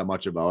don't know that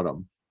much about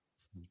them.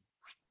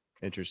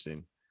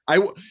 Interesting.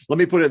 Let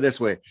me put it this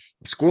way.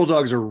 Squirrel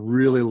dogs are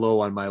really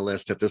low on my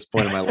list at this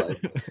point in my life.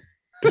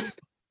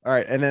 All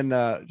right. And then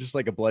just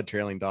like a blood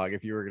trailing dog,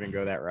 if you were going to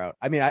go that route.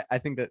 I mean, I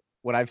think that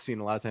what I've seen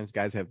a lot of times,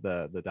 guys have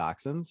the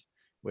dachshunds,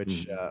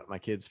 which my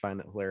kids find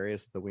it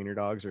hilarious. The wiener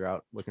dogs are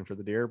out looking for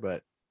the deer,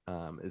 but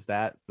is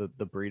that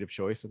the breed of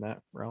choice in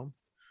that realm?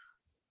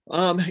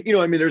 You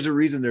know, I mean, there's a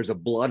reason there's a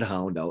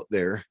bloodhound out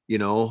there, you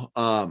know.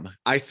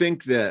 I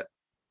think a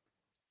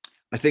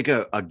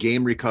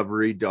game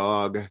recovery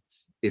dog,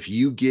 if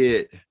you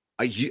get,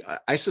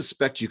 I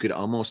suspect you could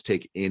almost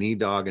take any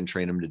dog and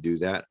train them to do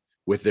that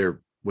with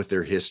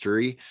their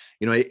history.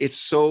 You know, it's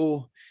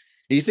so,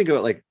 you think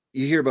about, like,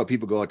 you hear about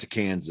people go out to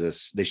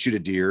Kansas, they shoot a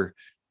deer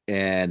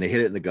and they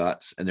hit it in the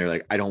guts and they're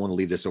like, I don't want to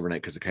leave this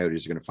overnight because the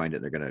coyotes are going to find it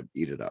and they're going to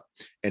eat it up.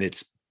 And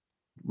it's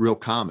real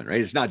common,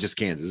 right? It's not just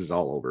Kansas, it's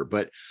all over,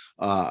 but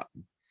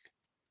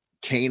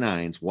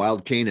canines,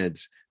 wild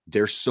canids,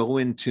 they're so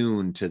in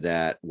tune to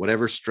that,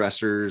 whatever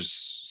stressors,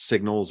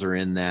 signals are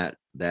in that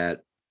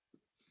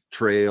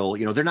trail,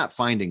 you know, they're not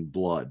finding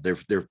blood.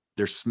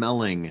 They're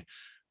smelling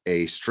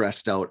a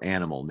stressed out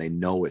animal and they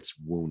know it's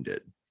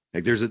wounded.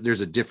 Like there's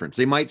a difference.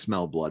 They might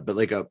smell blood, but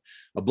like a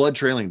blood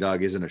trailing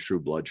dog isn't a true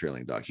blood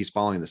trailing dog. He's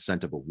following the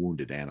scent of a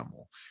wounded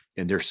animal.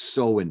 And they're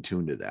so in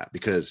tune to that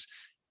because,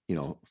 you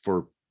know,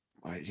 for,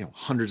 you know,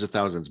 hundreds of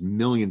thousands,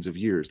 millions of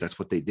years, that's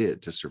what they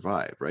did to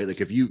survive, right? Like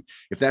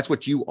if that's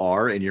what you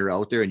are and you're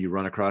out there and you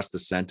run across the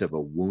scent of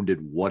a wounded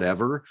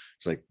whatever,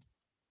 it's like,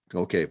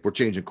 okay, we're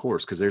changing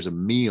course because there's a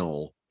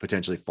meal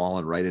potentially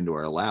falling right into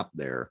our lap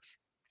there.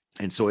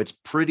 And so it's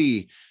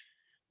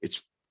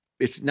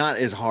not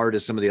as hard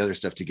as some of the other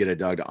stuff to get a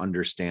dog to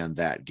understand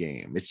that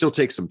game. It still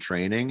takes some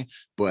training,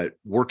 but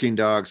working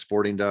dogs,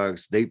 sporting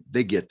dogs, they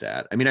get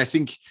that. I mean, I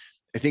think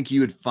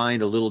you would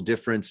find a little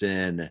difference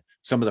in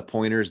some of the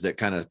pointers that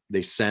kind of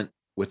they scent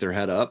with their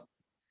head up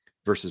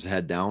versus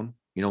head down.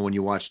 You know, when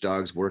you watch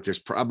dogs work, there's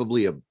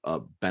probably a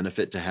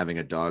benefit to having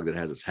a dog that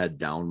has its head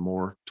down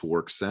more to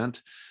work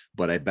scent,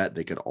 but I bet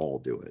they could all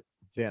do it.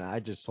 So, yeah, I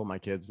just told my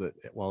kids that,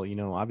 well, you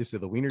know, obviously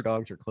the wiener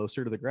dogs are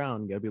closer to the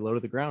ground. You got to be low to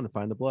the ground to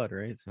find the blood,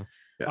 right? So,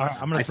 yeah.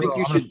 I think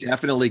you should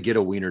definitely get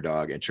a wiener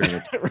dog and train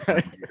it.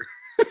 Right.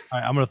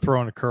 I'm going to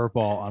throw in a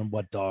curveball on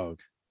what dog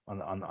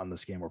on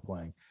this game we're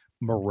playing.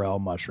 Morel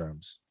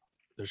mushrooms.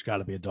 There's got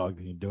to be a dog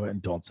that can do it, and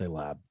don't say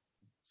lab.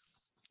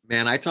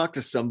 Man, I talked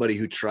to somebody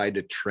who tried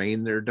to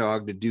train their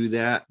dog to do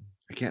that.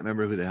 I can't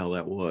remember who the hell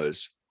that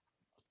was.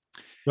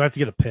 Do I have to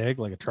get a pig,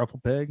 like a truffle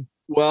pig?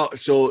 Well,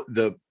 so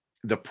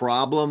the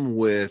problem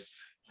with,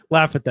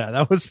 laugh at that.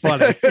 That was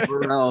funny.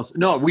 Morels.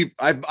 No,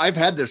 I've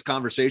had this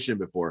conversation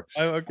before.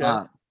 Oh,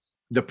 okay.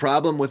 The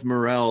problem with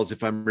Morels,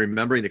 if I'm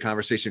remembering the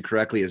conversation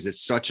correctly, is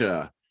it's such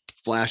a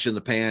flash in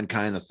the pan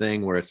kind of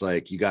thing where it's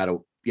like you got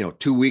to, you know,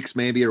 2 weeks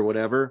maybe or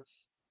whatever.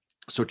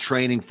 So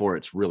training for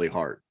it's really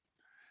hard.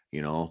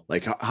 You know,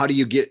 like how do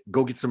you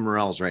go get some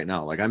Morels right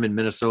now? Like I'm in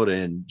Minnesota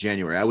in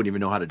January. I wouldn't even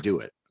know how to do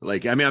it.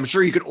 Like, I mean, I'm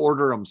sure you could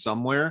order them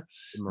somewhere,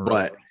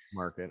 but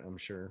market, I'm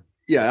sure.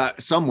 Yeah,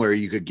 somewhere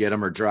you could get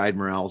them, or dried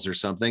morels or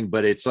something,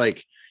 but it's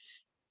like,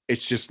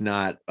 it's just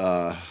not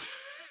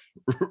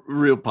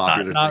real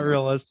popular. Not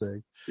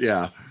realistic.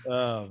 Yeah.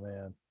 Oh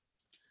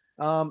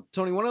man.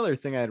 Tony, one other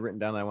thing I had written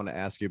down that I want to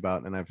ask you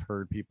about, and I've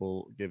heard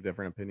people give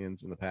different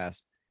opinions in the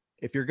past.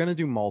 If you're going to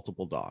do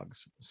multiple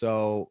dogs,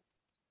 so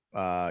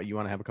you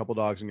want to have a couple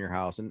dogs in your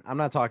house, and I'm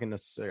not talking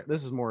necessarily,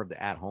 this is more of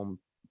the at-home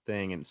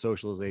thing and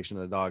socialization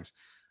of the dogs.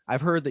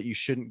 I've heard that you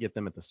shouldn't get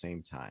them at the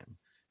same time,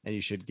 and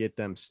you should get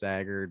them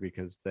staggered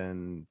because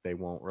then they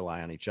won't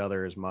rely on each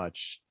other as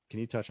much. Can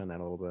you touch on that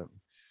a little bit?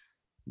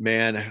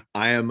 Man,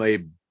 I am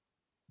a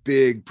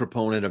big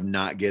proponent of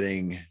not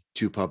getting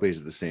two puppies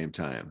at the same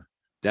time.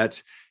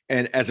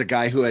 And as a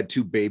guy who had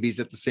two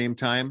babies at the same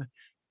time,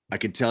 I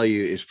can tell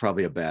you it's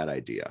probably a bad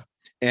idea.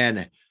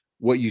 And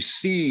what you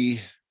see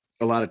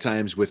a lot of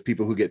times with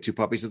people who get two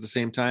puppies at the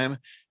same time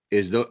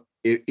is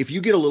if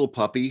you get a little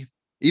puppy,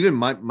 even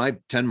my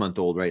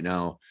 10-month-old right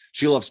now,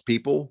 she loves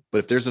people, but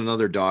if there's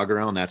another dog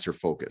around, that's her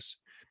focus.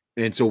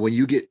 And so when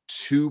you get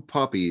two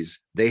puppies,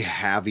 they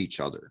have each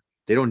other.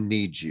 They don't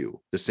need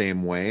you the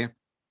same way.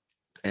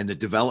 And the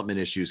development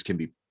issues can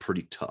be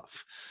pretty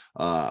tough.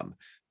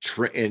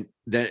 And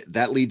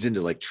that leads into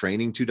like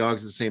training two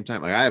dogs at the same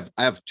time. Like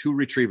I have two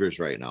retrievers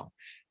right now,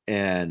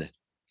 and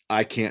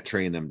I can't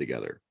train them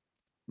together.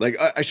 Like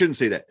I shouldn't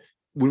say that.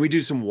 When we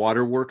do some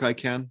water work, I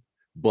can,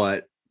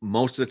 but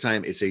most of the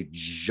time it's a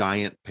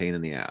giant pain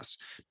in the ass.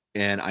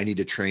 And I need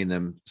to train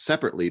them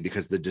separately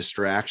because the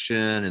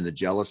distraction and the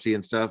jealousy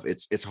and stuff,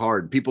 it's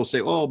hard. People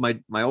say, oh,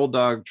 my old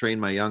dog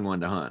trained my young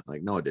one to hunt.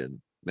 Like, no, it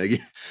didn't.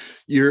 Like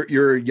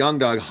your young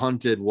dog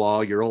hunted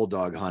while your old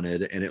dog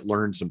hunted, and it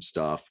learned some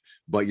stuff.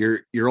 But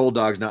your old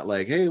dog's not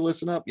like, hey,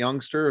 listen up,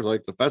 youngster.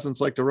 Like the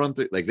pheasants like to run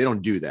through. Like they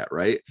don't do that,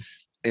 right?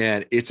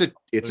 And it's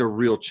a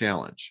real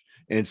challenge.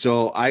 And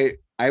so I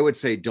would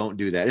say don't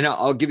do that. And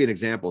I'll give you an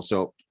example.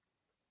 So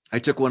I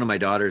took one of my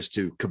daughters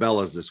to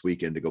Cabela's this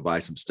weekend to go buy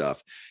some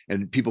stuff,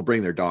 and people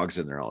bring their dogs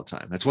in there all the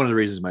time. That's one of the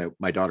reasons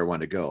my daughter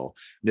wanted to go.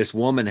 This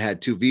woman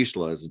had two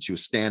Vizslas, and she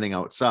was standing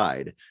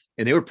outside,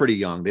 and they were pretty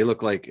young. They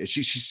looked like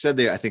she said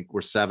they, I think,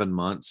 were 7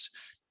 months,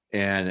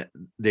 and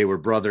they were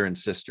brother and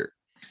sister.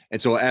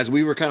 And so as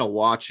we were kind of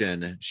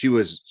watching, she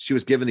was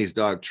giving these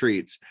dogs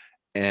treats,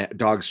 and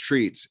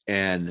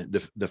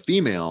the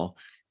female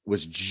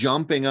was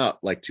jumping up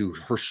like to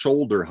her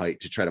shoulder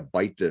height to try to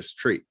bite this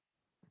treat.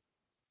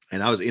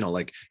 And I was,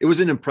 like, it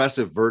was an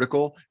impressive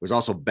vertical. It was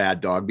also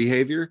bad dog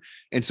behavior.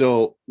 And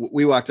so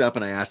we walked up,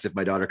 and I asked if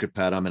my daughter could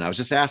pet them. And I was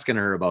just asking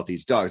her about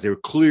these dogs. They were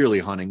clearly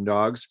hunting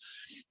dogs.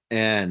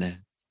 And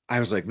I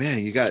was like, man,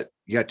 you got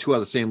two out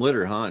of the same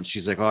litter, huh? And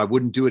she's like, oh, I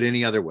wouldn't do it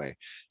any other way.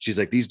 She's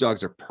like, these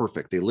dogs are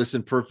perfect. They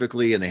listen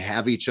perfectly, and they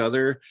have each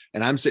other.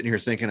 And I'm sitting here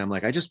thinking, I'm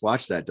like, I just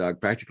watched that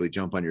dog practically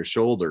jump on your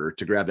shoulder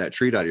to grab that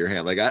treat out of your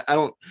hand. Like,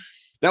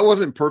 that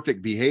wasn't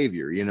perfect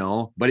behavior,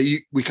 but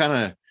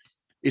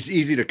it's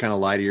easy to kind of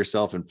lie to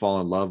yourself and fall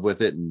in love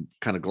with it and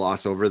kind of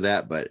gloss over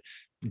that. But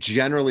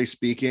generally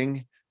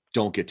speaking,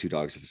 don't get two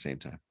dogs at the same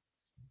time.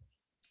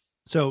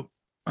 So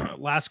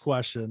last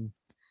question.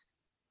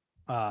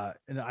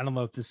 And I don't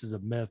know if this is a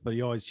myth, but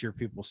you always hear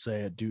people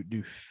say it.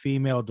 Do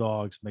female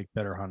dogs make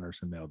better hunters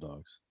than male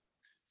dogs?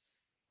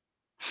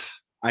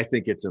 I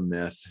think it's a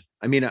myth.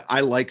 I mean,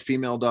 I like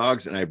female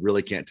dogs, and I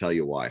really can't tell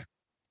you why.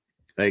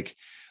 Like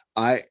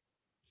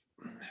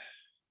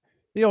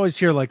you always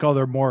hear like, oh,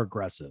 they're more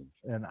aggressive.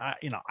 And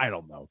I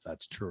don't know if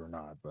that's true or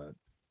not, but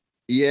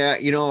yeah,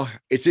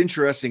 it's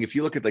interesting. If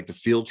you look at like the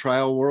field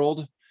trial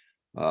world,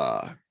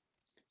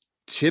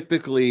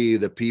 typically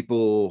the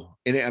people,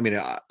 and I mean,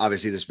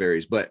 obviously this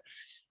varies, but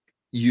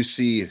you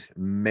see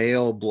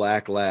male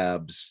black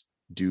labs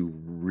do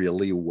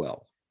really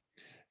well.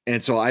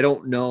 And so I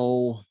don't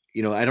know,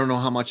 I don't know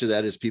how much of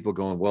that is people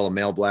going, well, a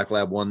male black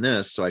lab won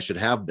this, so I should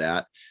have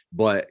that.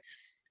 But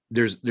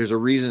there's a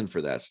reason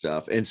for that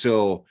stuff. And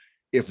so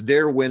if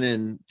they're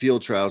winning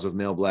field trials with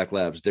male black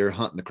labs, they're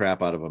hunting the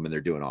crap out of them, and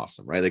they're doing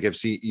awesome, right? Like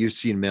you've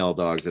seen male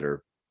dogs that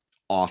are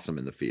awesome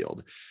in the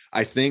field.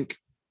 I think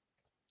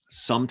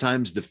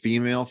sometimes the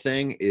female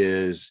thing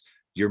is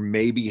you're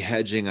maybe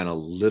hedging on a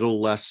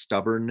little less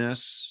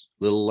stubbornness,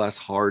 a little less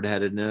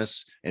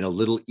hard-headedness, and a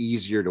little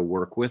easier to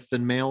work with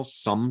than males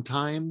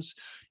sometimes.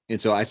 And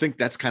so I think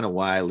that's kind of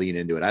why I lean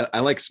into it. I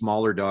like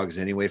smaller dogs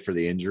anyway for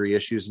the injury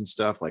issues and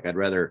stuff. Like I'd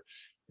rather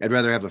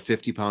have a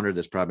 50-pounder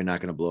that's probably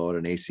not going to blow out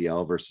an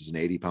ACL versus an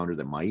 80-pounder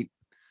that might.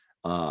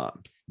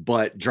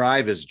 But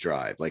drive is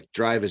drive. Like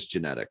drive is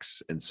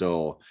genetics. And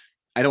so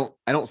I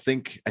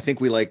think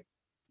we like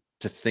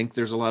to think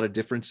there's a lot of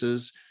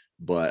differences,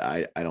 but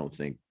I don't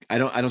think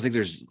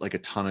there's like a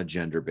ton of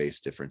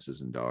gender-based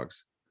differences in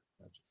dogs.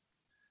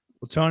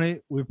 Well, Tony,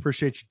 we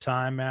appreciate your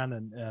time, man,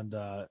 and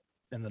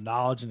the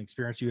knowledge and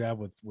experience you have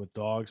with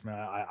dogs, man.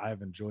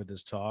 I've enjoyed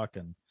this talk,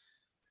 and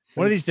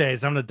one of these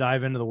days I'm going to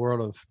dive into the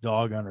world of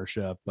dog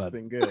ownership, but it's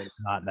been good.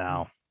 Not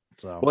now.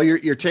 So, well,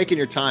 you're taking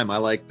your time. I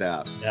like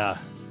that. Yeah.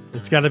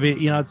 It's got to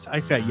be,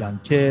 I've got young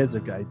kids.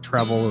 I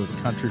travel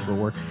the country for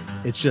work.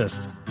 It's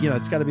just,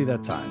 it's got to be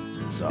that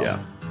time. So, yeah.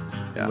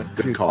 Yeah,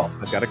 good call.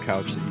 I've got a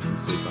couch that you can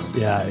sleep on.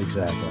 Yeah,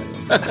 exactly.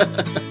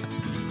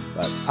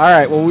 But, all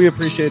right. Well, we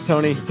appreciate it,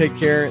 Tony. Take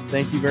care.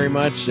 Thank you very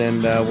much.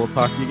 And we'll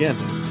talk to you again.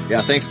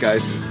 Yeah. Thanks,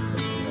 guys.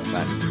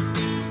 Bye.